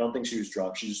brake. I don't think she was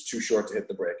drunk. She's just too short to hit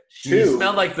the brake. She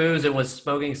smelled like booze and was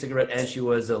smoking a cigarette, and she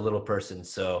was a little person.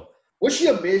 So was she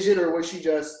a midget or was she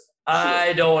just?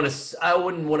 I don't want to. I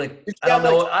wouldn't want to. I don't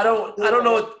know. I don't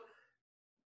know what.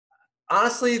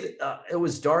 Honestly, it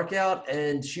was dark out,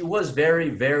 and she was very,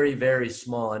 very, very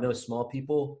small. I know small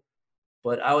people,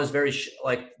 but I was very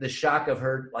like the shock of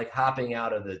her like hopping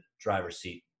out of the driver's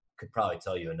seat could probably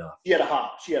tell you enough. She had a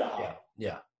hop.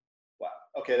 Yeah. Wow.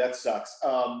 Okay, that sucks.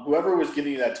 Whoever was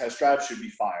giving you that test drive should be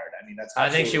fired. I mean, that's. I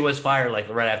think she was fired like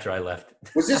right after I left.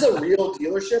 Was this a real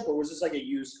dealership or was this like a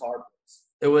used car place?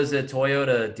 It was a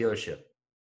Toyota dealership.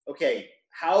 Okay,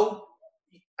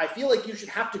 I feel like you should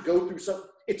have to go through some.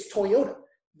 It's Toyota.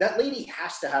 That lady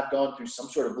has to have gone through some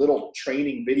sort of little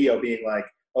training video, being like,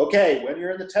 okay, when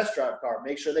you're in the test drive car,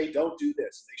 make sure they don't do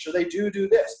this. Make sure they do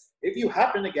this. If you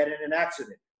happen to get in an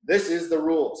accident, this is the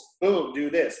rules. Boom, do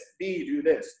this. B, do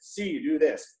this. C, do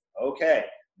this. Okay,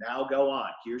 now go on.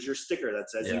 Here's your sticker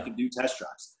that says you can do test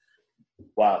drives.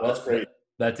 Wow, that's great.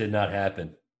 That did not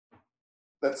happen.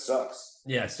 That sucks.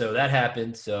 Yeah, so that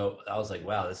happened. So I was like,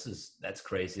 wow, that's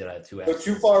crazy that I had 2 accidents.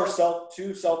 So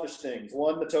two selfish things.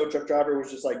 One, the tow truck driver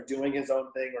was just like doing his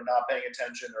own thing or not paying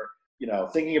attention or,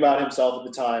 thinking about himself at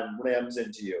the time, rams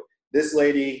into you. This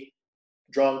lady,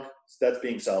 drunk, that's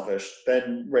being selfish,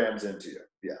 then rams into you.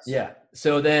 Yes. Yeah.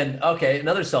 So then, okay,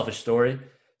 another selfish story.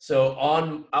 So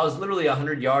I was literally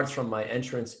 100 yards from my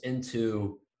entrance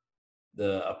into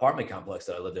the apartment complex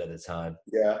that I lived at the time.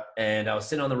 Yeah. And I was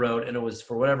sitting on the road, and it was,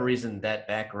 for whatever reason, that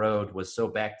back road was so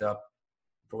backed up.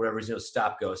 For whatever reason, it was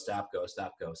stop, go, stop, go,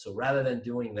 stop, go. So rather than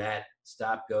doing that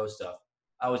stop, go stuff,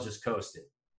 I was just coasting.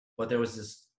 But there was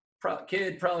this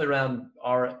kid probably around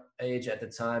our age at the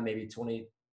time, maybe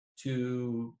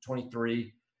 22,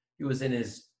 23. He was in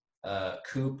his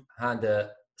coupe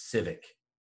Honda Civic.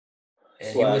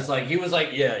 And swag. he was like,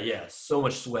 yeah, so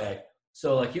much swag.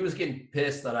 So like he was getting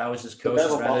pissed that I was just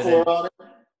coasting rather than. On it?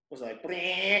 Was like.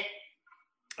 Bleh.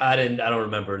 I don't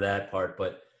remember that part,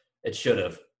 but it should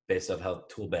have, based off how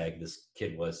tool bag this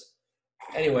kid was.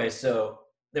 Anyway, so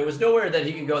there was nowhere that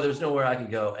he could go. There was nowhere I could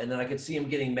go, and then I could see him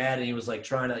getting mad, and he was like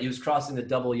he was crossing the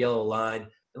double yellow line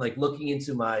and like looking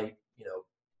into my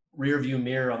rear view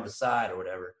mirror on the side or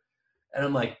whatever. And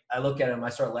I'm like, I look at him, I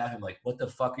start laughing, I'm like, what the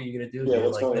fuck are you gonna do? Yeah,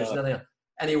 like, there's nothing else.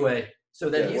 Anyway, so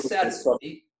then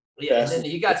and then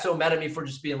he got so mad at me for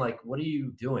just being like, what are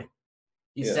you doing?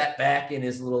 He sat back in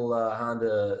his little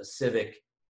Honda Civic,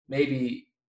 maybe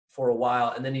for a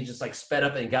while, and then he just like sped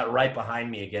up and got right behind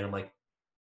me again. I'm like,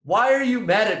 why are you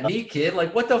mad at me, kid?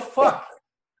 Like, what the fuck?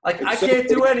 Like, I can't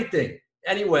do anything.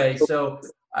 Anyway, so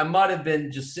I might have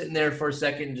been just sitting there for a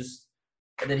second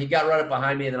and then he got right up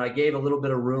behind me, and then I gave a little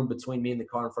bit of room between me and the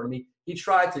car in front of me. He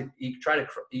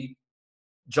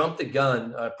jumped the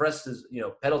gun, pressed his,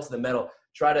 pedal to the metal,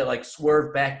 try to like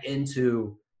swerve back in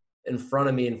front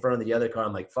of me, in front of the other car.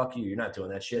 I'm like, fuck you, you're not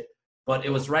doing that shit. But it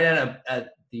was right at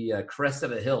the crest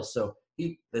of a hill. So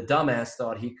the dumbass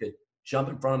thought he could jump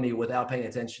in front of me without paying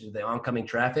attention to the oncoming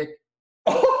traffic.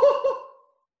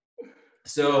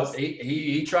 So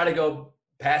he tried to go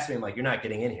past me. I'm like, you're not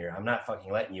getting in here. I'm not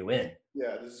fucking letting you in.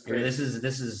 Yeah, this is great. This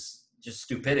is just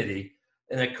stupidity.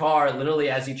 And the car, literally,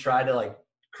 as he tried to like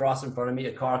cross in front of me,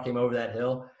 a car came over that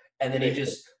hill, and then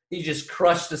he just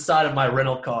crushed the side of my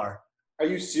rental car. Are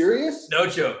you serious? No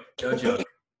joke.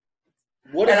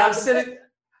 What? And I'm sitting.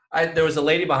 There was a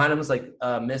lady behind him. Was like,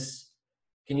 Miss,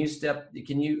 can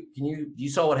you you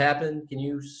saw what happened? Can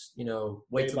you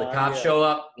wait till the cops show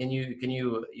up? Can you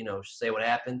say what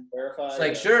happened? Verify, She's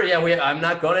like, sure, yeah. I'm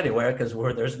not going anywhere because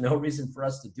there's no reason for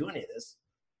us to do any of this.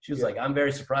 She was like, I'm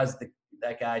very surprised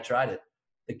that guy tried it.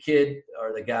 The kid,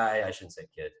 or the guy, I shouldn't say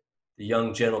kid, the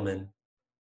young gentleman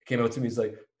came up to me. He's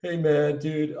like, hey man,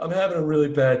 dude, I'm having a really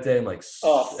bad day. I'm like,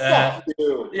 oh, fuck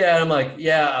you. Yeah, I'm like,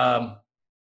 yeah,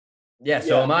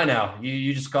 so am I now.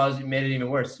 You just made it even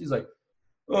worse. He's like,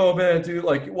 oh man, dude,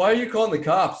 like, why are you calling the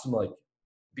cops? I'm like,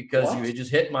 because you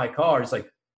just hit my car. He's like,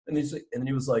 and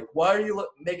he was like, why are you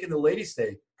making the lady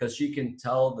stay? Because she can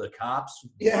tell the cops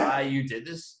why you did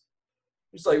this.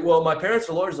 He's like, well, my parents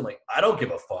are lawyers. I'm like, I don't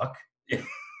give a fuck.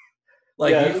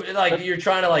 You're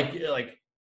trying to like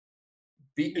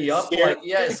beat me up,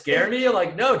 scare me.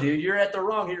 Like, no, dude, you're at the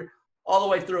wrong. You're all the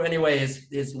way through. Anyway,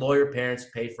 his lawyer parents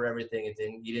paid for everything.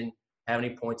 He didn't have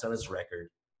any points on his record.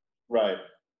 Right.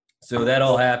 So that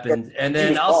all happened, and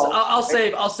then I'll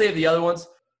save the other ones.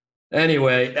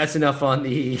 Anyway, that's enough on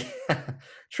the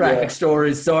traffic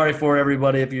stories. Sorry for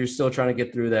everybody if you're still trying to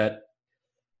get through that.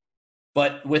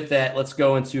 But with that, let's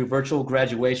go into virtual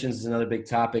graduations is another big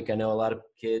topic. I know a lot of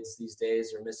kids these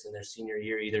days are missing their senior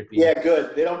year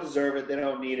good. They don't deserve it. They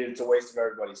don't need it. It's a waste of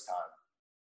everybody's time.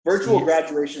 Virtual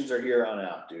graduations are here on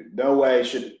out, dude. No way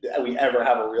should we ever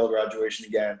have a real graduation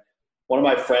again. One of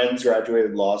my friends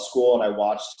graduated law school, and I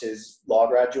watched his law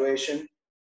graduation.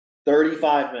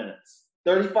 35 minutes.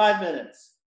 35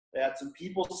 minutes. They had some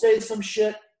people say some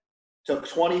shit. Took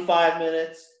 25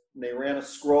 minutes. And they ran a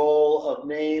scroll of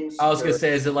names. I was going to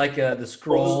say, is it like the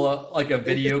scroll, like a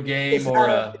video game or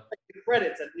like the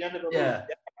credits at the end of a movie?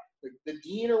 The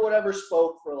dean or whatever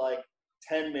spoke for like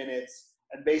 10 minutes.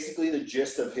 And basically the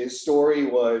gist of his story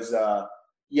was,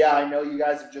 I know you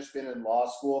guys have just been in law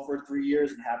school for 3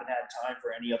 years and haven't had time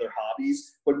for any other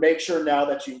hobbies, but make sure now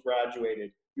that you've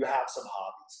graduated, you have some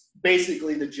hobbies.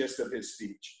 Basically the gist of his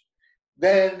speech.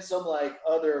 Then some like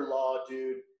other law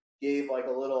dude gave like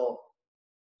a little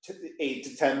 8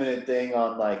 to 10 minute thing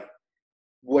on like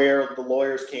where the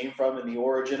lawyers came from and the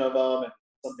origin of them, and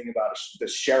something about the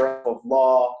sheriff of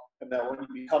law, and that when you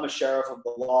become a sheriff of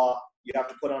the law, you have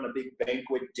to put on a big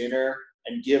banquet dinner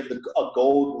and give a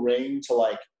gold ring to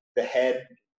like the head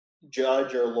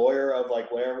judge or lawyer of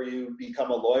like wherever you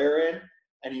become a lawyer in.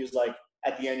 And he was like,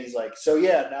 at the end, he's like, so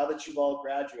yeah, now that you've all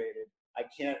graduated, I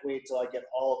can't wait till I get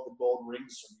all of the gold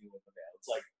rings from you in the mail. It's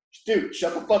like, dude,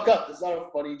 shut the fuck up. That's not a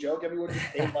funny joke. Everyone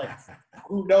just paid like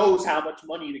who knows how much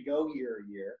money to go here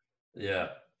a year. Yeah.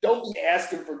 Don't be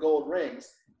asking for gold rings.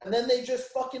 And then they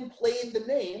just fucking played the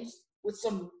names with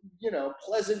some,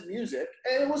 pleasant music,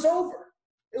 and it was over.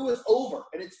 It was over,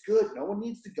 and it's good. No one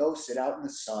needs to go sit out in the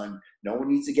sun. No one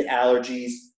needs to get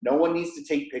allergies. No one needs to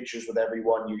take pictures with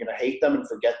everyone. You're going to hate them and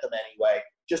forget them anyway.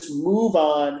 Just move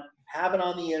on. Have it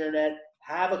on the internet.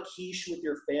 Have a quiche with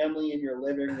your family in your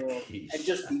living room and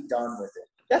just be done with it.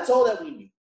 That's all that we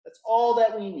need. That's all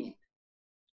that we need.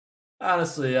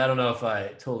 Honestly, I don't know if I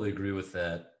totally agree with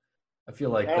that. I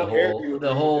feel like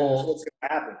the whole what's going to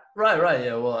happen. Right.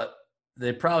 Yeah. Well,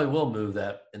 they probably will move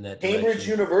that in that Cambridge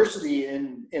direction. University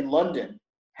in London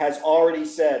has already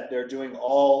said they're doing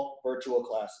all virtual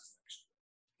classes next year.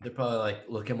 They're probably like,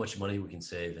 look how much money we can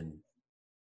save and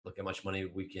look how much money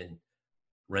we can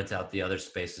rent out the other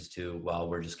spaces to while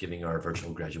we're just giving our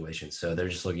virtual graduation. So they're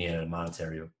just looking at a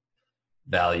monetary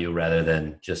value rather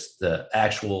than just the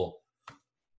actual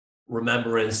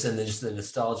remembrance and just the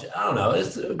nostalgia. I don't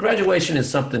know. Graduation is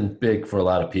something big for a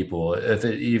lot of people, if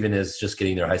it even is just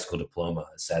getting their high school diploma,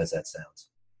 as sad as that sounds.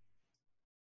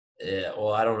 Yeah,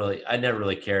 well, I never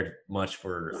really cared much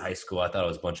for high school. I thought it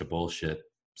was a bunch of bullshit.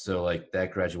 So like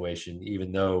that graduation,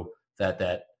 even though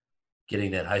that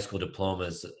getting that high school diploma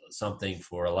is something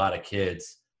for a lot of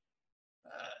kids,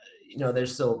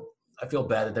 there's still – I feel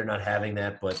bad that they're not having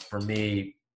that. But for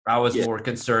me, I was more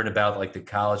concerned about, like, the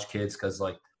college kids because,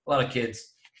 like, a lot of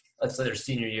kids, let's say their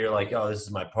senior year, like, oh, this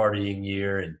is my partying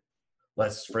year and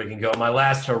let's freaking go. My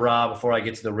last hurrah before I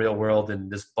get to the real world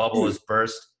and this bubble is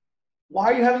burst. Why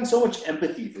are you having so much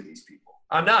empathy for these people?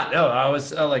 I'm not. No, I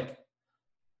was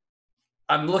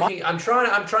I'm trying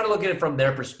to look at it from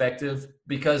their perspective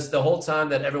because the whole time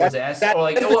that everyone's asking,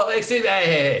 excuse me,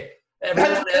 hey.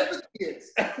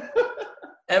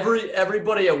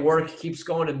 Everybody at work keeps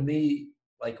going to me,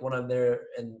 like, when I'm there,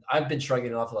 and I've been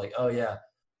shrugging it off like, oh, yeah.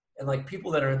 And, like,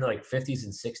 people that are in, like, 50s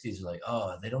and 60s are like,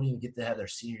 oh, they don't even get to have their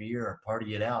senior year or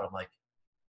party it out. I'm like,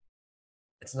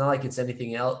 it's not like it's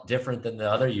anything else different than the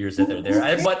other years that they're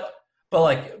there. But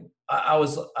like, I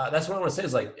was that's what I want to say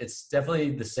is, like, it's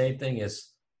definitely the same thing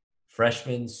as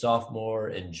freshman, sophomore,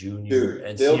 and junior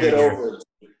and they'll senior get year. over it.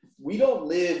 We don't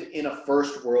live in a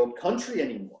first world country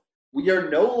anymore. We are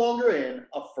no longer in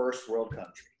a first world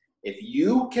country. If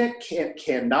you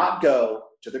cannot go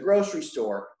to the grocery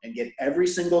store and get every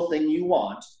single thing you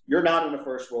want, you're not in a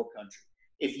first world country.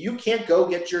 If you can't go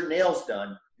get your nails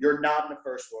done, you're not in a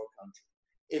first world country.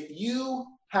 If you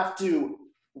have to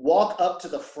walk up to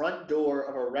the front door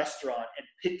of a restaurant and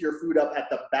pick your food up at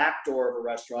the back door of a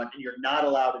restaurant and you're not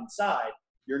allowed inside,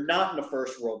 you're not in a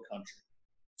first world country.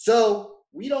 So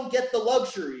we don't get the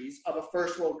luxuries of a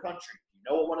first world country. You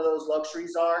know what one of those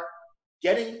luxuries are?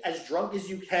 Getting as drunk as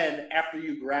you can after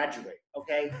you graduate,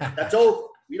 okay? That's over.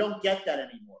 We don't get that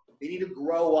anymore. They need to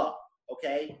grow up,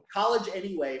 okay? College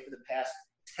anyway for the past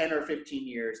 10 or 15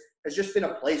 years has just been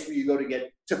a place where you go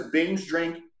to binge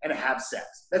drink and have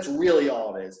sex. That's really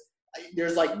all it is.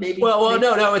 There's like maybe –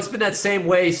 no, it's been that same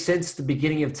way since the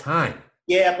beginning of time.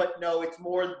 Yeah, but no, it's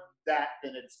more that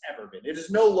than it's ever been. It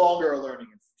is no longer a learning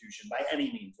institution by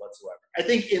any means whatsoever. I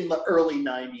think in the early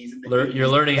 90s – You're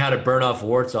learning how to burn off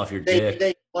warts off your dick.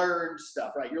 They learned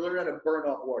stuff, right? You're learning how to burn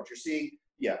off warts. You're seeing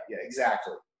 – yeah,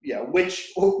 exactly. Yeah,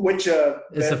 which it's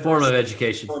a form of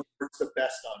education. Works the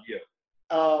best on you.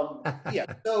 Yeah,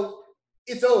 so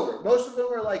it's over. Most of them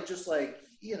are like just like,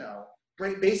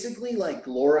 basically like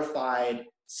glorified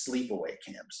sleepaway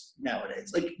camps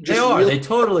nowadays. Like they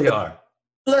totally are.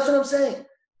 So that's what I'm saying.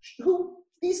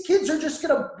 These kids are just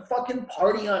gonna fucking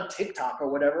party on TikTok or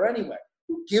whatever anyway.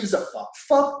 Who gives a fuck?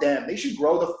 Fuck them. They should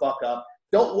grow the fuck up.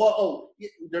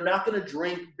 They're not gonna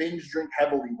binge drink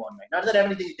heavily one night. Not that I have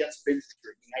anything against binge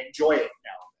drinking. I enjoy it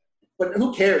now. But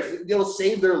who cares? They'll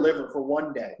save their liver for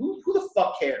one day. Who the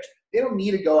fuck cares? They don't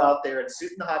need to go out there and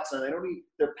sit in the hot sun.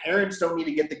 Their parents don't need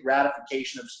to get the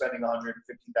gratification of spending $150,000.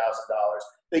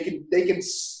 They can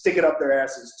stick it up their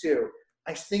asses too.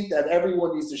 I think that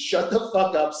everyone needs to shut the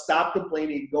fuck up, stop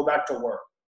complaining, and go back to work.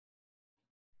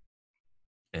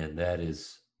 And that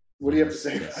is. What do you have to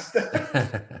say about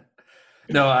that?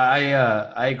 No,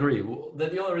 I agree. Well,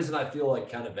 the only reason I feel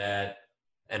like kind of bad,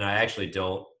 and I actually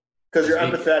don't. Because you're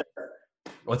empathetic.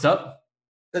 What's up?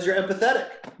 Because you're empathetic.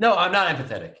 No, I'm not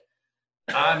empathetic.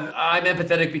 I'm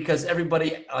empathetic because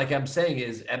everybody, like I'm saying,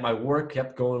 is at my work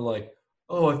kept going like,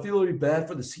 oh, I feel really bad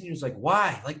for the seniors. Like,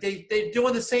 why? Like they're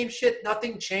doing the same shit.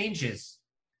 Nothing changes.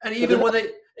 And even when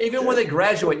they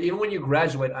graduate, even when you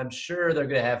graduate, I'm sure they're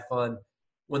gonna have fun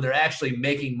when they're actually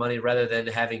making money rather than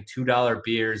having $2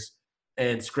 beers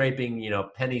and scraping,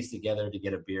 pennies together to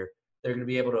get a beer. They're going to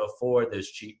be able to afford those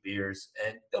cheap beers,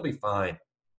 and they'll be fine.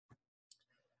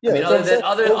 Yeah, I mean,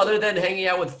 other than hanging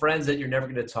out with friends that you're never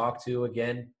going to talk to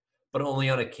again, but only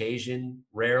on occasion,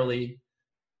 rarely,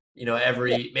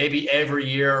 maybe every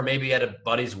year or maybe at a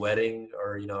buddy's wedding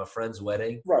or, a friend's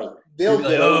wedding. Right. They'll be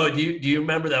like, oh, do you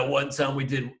remember that one time we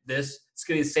did this? It's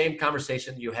going to be the same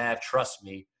conversation you have, trust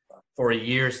me, for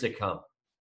years to come.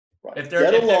 Right.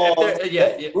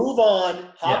 Move on,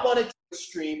 hop on a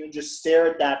stream and just stare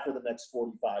at that for the next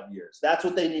 45 years. That's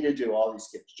what they need to do, all these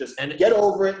kids. Just get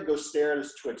over it and go stare at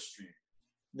his Twitch stream.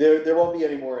 There won't be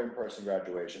any more in-person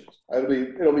graduations.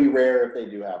 It'll be rare if they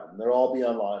do have them. They'll all be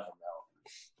online from now.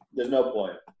 There's no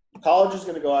point. College is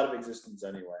going to go out of existence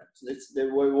anyway.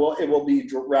 It will be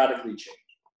radically changed.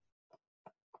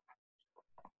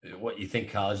 What, you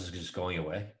think college is just going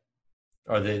away?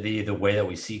 Or the way that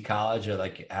we see college, or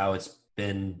like how it's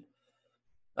been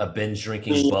a binge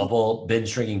drinking bubble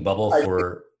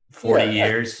for 40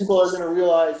 years? People are going to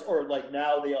realize, or like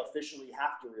now they officially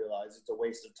have to realize it's a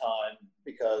waste of time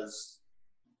because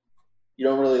you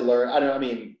don't really learn.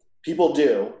 People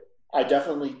do. I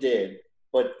definitely did.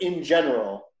 But in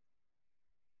general,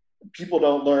 people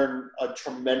don't learn a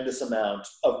tremendous amount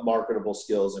of marketable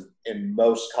skills in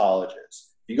most colleges.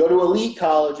 You go to elite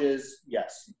colleges,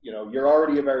 yes, you're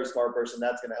already a very smart person.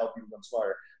 That's going to help you become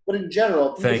smarter. But in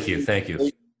general, thank you.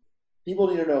 people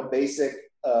need to know basic,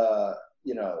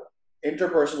 you know,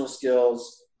 interpersonal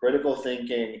skills, critical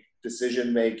thinking,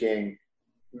 decision making,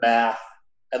 math,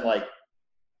 and like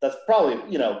that's probably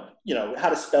how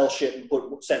to spell shit and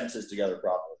put sentences together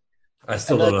properly. I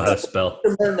still And then don't know how to spell.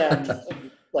 you learn that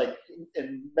like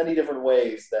in many different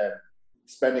ways than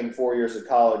spending 4 years of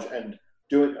college and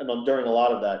during a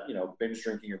lot of that, binge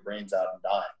drinking your brains out and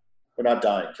dying. Or not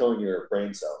dying, killing your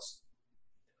brain cells.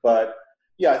 But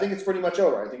yeah, I think it's pretty much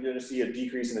over. I think you're going to see a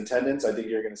decrease in attendance. I think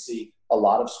you're going to see a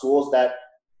lot of schools that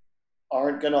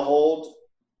aren't going to hold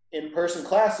in-person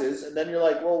classes. And then you're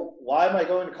like, well, why am I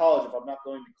going to college if I'm not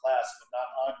going to class, if I'm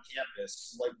not on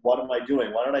campus? Like, what am I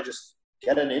doing? Why don't I just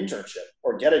get an internship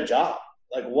or get a job?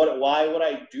 Like, why would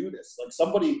I do this? Like,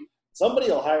 somebody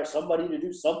will hire somebody to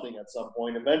do something at some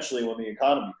point eventually when the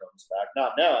economy comes back.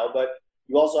 Not now, but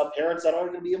you also have parents that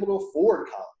aren't going to be able to afford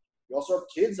college. You also have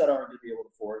kids that aren't going to be able to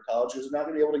afford college because they're not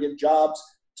going to be able to get jobs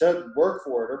to work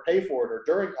for it or pay for it or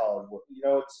during college.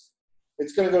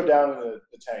 It's going to go down in the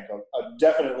tank,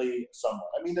 definitely somewhat.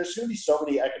 I mean, there's going to be so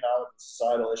many economic and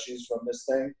societal issues from this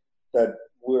thing that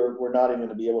we're not even going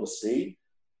to be able to see.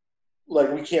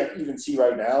 Like, we can't even see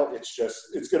right now. It's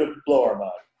going to blow our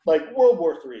mind. Like, World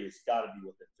War III has got to be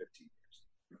within 15 years.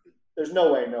 There's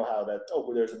no way, no how that,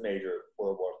 there's a major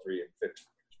World War III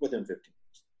within 15 years.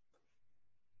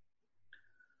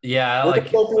 Yeah, I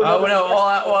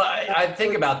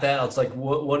think about that. It's like,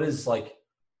 what is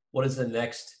the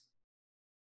next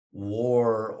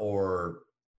war, or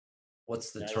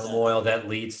what's the turmoil that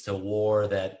leads to war?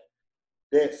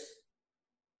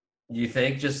 You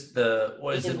think just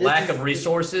lack of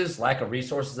resources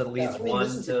that leads one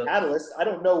this is to the catalyst. I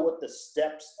don't know what the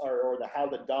steps are or how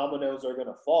the dominoes are going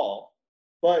to fall,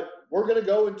 but we're going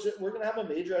to have a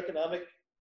major economic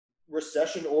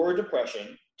recession or a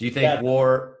depression. Do you think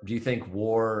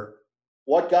war?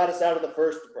 What got us out of the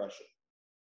first depression?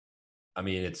 I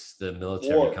mean, it's the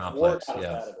military complex.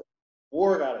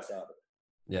 War got us out of it.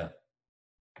 Yeah.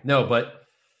 No, but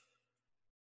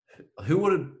who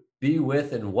would it be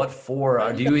with and what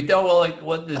for? Do you know? Well, like,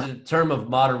 what the term of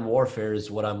modern warfare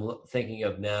is what I'm thinking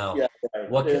of now. Yeah,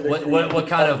 right. What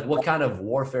kind of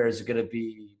warfare is it going to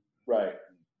be? Right.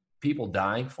 People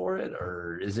dying for it,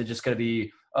 or is it just going to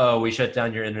be, oh, we shut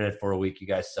down your internet for a week, you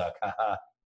guys suck, haha,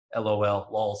 LOL,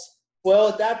 lols? Well,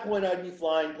 at that point, I'd be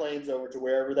flying planes over to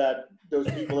wherever those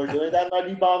people are doing that, and I'd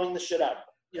be bombing the shit out of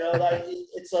them.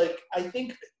 It's like, I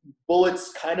think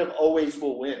bullets kind of always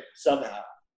will win somehow.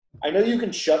 I know you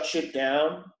can shut shit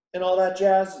down and all that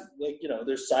jazz. Like,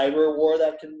 there's cyber war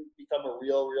that can become a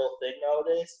real thing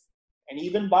nowadays, and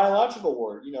even biological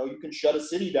war. You can shut a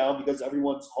city down because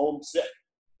everyone's home sick.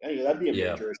 That'd be a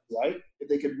major issue, right? If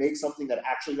they could make something that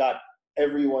actually got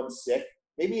everyone sick,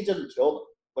 maybe it doesn't kill them,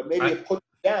 but maybe it puts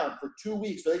them down for 2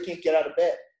 weeks so they can't get out of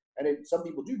bed. And some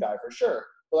people do die for sure.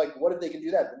 But like, what if they can do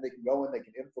that? Then they can go in, they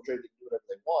can infiltrate, they can do whatever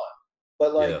they want.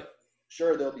 But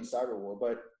sure, there'll be cyber war,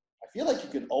 but I feel like you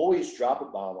can always drop a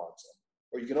bomb on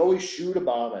someone, or you can always shoot a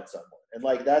bomb at someone, and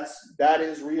like that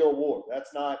is real war.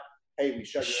 That's not, hey, we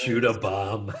shoot a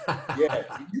bomb. Yeah,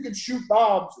 you can shoot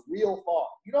bombs real far.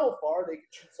 You know how far they can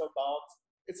shoot some bombs?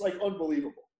 It's like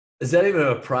unbelievable. Is that even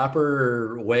a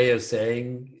proper way of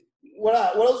saying? What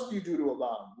else do you do to a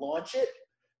bomb? Launch it?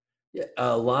 Yeah,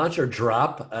 launch or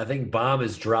drop. I think bomb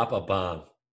is drop a bomb.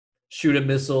 Shoot a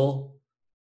missile.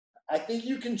 I think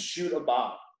you can shoot a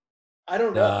bomb. I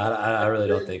don't know. No, I really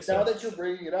don't think so. Now that you're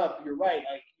bringing it up, you're right.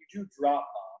 Like, you do drop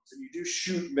bombs and you do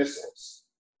shoot missiles.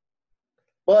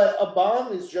 But a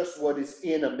bomb is just what is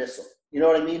in a missile. You know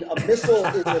what I mean? A missile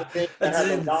is a thing that has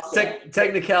a knockdown.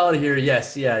 Technicality here,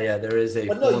 yes. Yeah, there is a...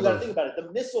 But no, you got to think about it.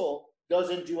 The missile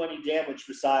doesn't do any damage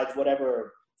besides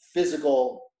whatever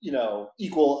physical,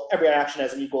 equal, every action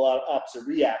has an equal opposite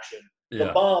reaction. Yeah.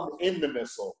 The bomb in the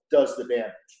missile does the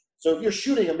damage. So if you're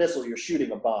shooting a missile, you're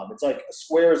shooting a bomb. It's like a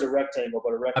square is a rectangle,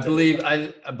 but a rectangle.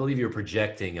 I believe you're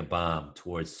projecting a bomb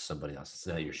towards somebody else. It's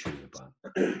not you're shooting a bomb.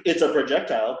 It's a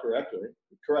projectile, correct?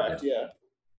 Yeah.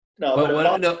 No,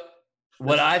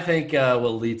 what I think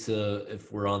will lead to,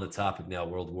 if we're on the topic now,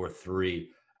 World War III,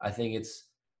 I think it's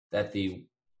that the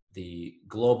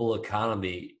global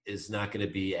economy is not going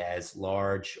to be as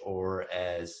large, or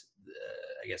as,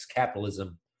 I guess,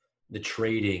 capitalism, the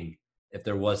trading, if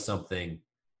there was something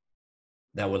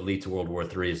that would lead to World War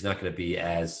III, is not going to be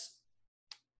as,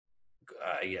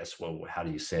 I guess, well, how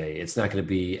do you say? It's not going to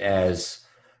be as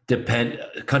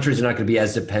countries are not going to be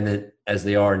as dependent as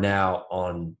they are now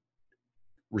on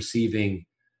receiving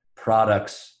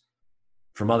products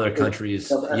from other countries.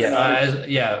 So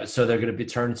they're going to be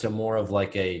turned to more of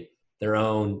like their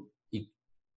own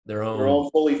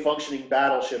fully functioning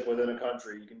battleship within a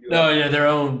country. You can do their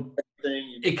own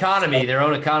economy, their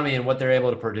own economy, and what they're able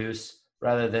to produce,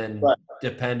 rather than Right.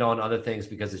 depend on other things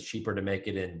because it's cheaper to make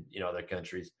it in other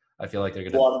countries. I feel like they're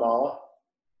gonna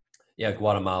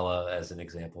Guatemala as an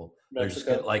example. They're just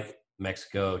Mexico. gonna, like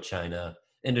Mexico, China,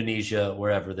 Indonesia,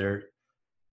 wherever they're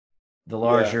the Yeah.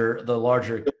 larger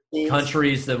Philippines.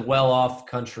 countries, the well-off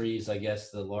countries, I guess,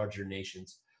 the larger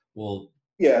nations will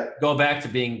Yeah. go back to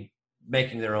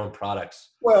making their own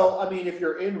products. Well, I mean, if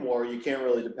you're in war, you can't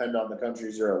really depend on the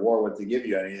countries you're at war with to give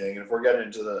you anything. And if we're getting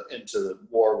into the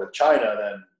war with China,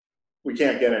 then we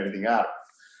can't get anything out of it.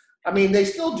 I mean, they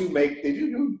still do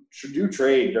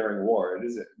trade during war.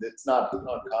 It's not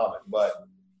uncommon, but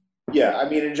yeah, I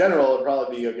mean, in general, it'd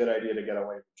probably be a good idea to get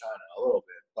away from China a little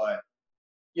bit. But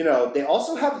they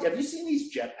also have you seen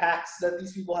these jetpacks that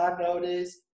these people have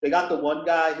nowadays? They got the one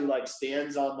guy who like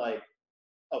stands on like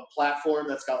a platform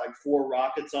that's got like 4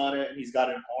 rockets on it, and he's got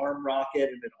an arm rocket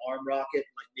and an arm rocket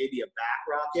and like maybe a back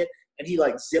rocket, and he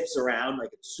like zips around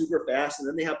like it's super fast. And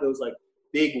then they have those like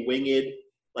big winged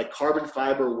like carbon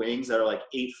fiber wings that are like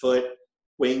 8-foot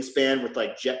wingspan with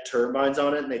like jet turbines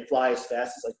on it, and they fly as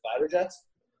fast as like fighter jets.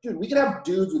 Dude, we could have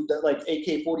dudes with like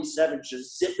AK-47s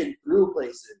just zipping through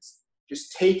places,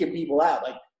 just taking people out.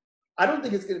 Like, I don't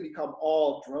think it's going to become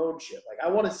all drone shit. Like, I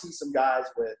want to see some guys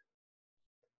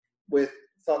with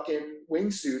fucking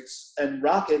wingsuits and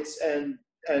rockets and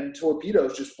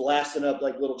torpedoes just blasting up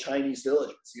like little Chinese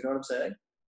villages. You know what I'm saying?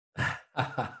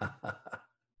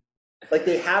 Like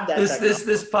they have that.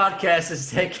 This podcast is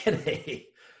taking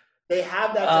they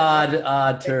have that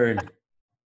odd turn.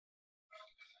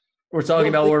 We're talking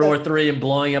about World War III and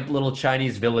blowing up little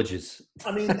Chinese villages.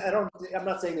 I mean, I'm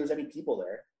not saying there's any people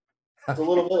there. It's a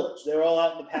little village. They're all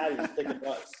out in the patios picking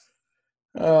bugs.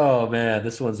 Oh man,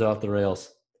 this one's off the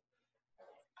rails.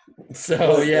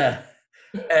 So yeah.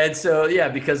 And so yeah,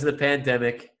 because of the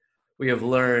pandemic, we have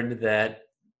learned that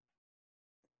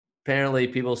apparently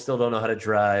people still don't know how to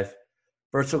drive.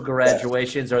 Virtual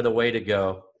graduations are the way to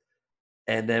go.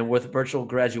 And then with virtual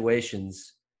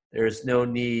graduations, there's no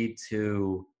need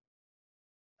to.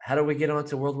 How do we get on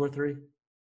to World War III?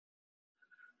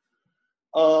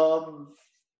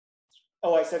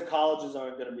 I said colleges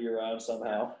aren't going to be around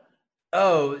somehow.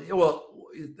 Oh, well,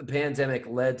 the pandemic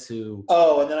led to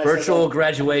and then virtual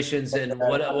graduations, and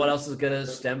what else is going to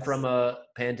stem from a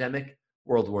pandemic?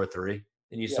 World War III.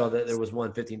 And you saw that there was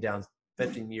one 15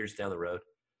 years down the road.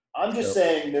 I'm just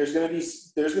saying there's going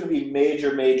to be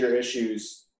major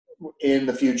issues in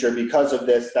the future because of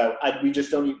this that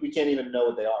we can't even know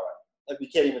what they are. Like we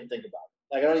can't even think about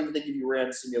it. Like I don't even think if you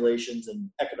ran simulations and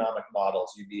economic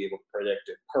models, you'd be able to predict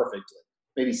it perfectly.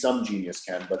 Maybe some genius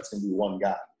can, but it's going to be one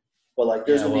guy. But like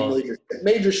there's going to be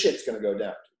major shit's going to go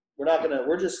down.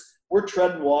 We're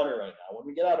treading water right now. When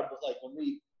we get out of when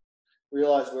we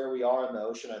realize where we are in the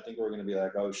ocean, I think we're going to be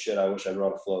like, oh shit, I wish I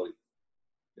brought a floaty.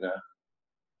 You know.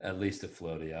 At least a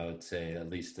floaty, I would say. At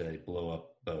least a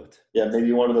blow-up boat. Yeah,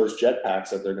 maybe one of those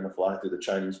jetpacks that they're going to fly through the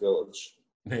Chinese village.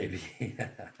 Maybe.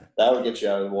 That would get you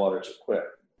out of the water quick.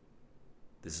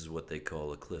 This is what they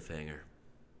call a cliffhanger.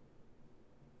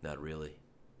 Not really.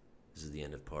 This is the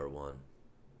end of part 1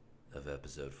 of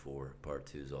episode 4. Part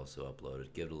 2 is also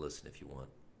uploaded. Give it a listen if you want.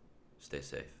 Stay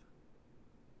safe.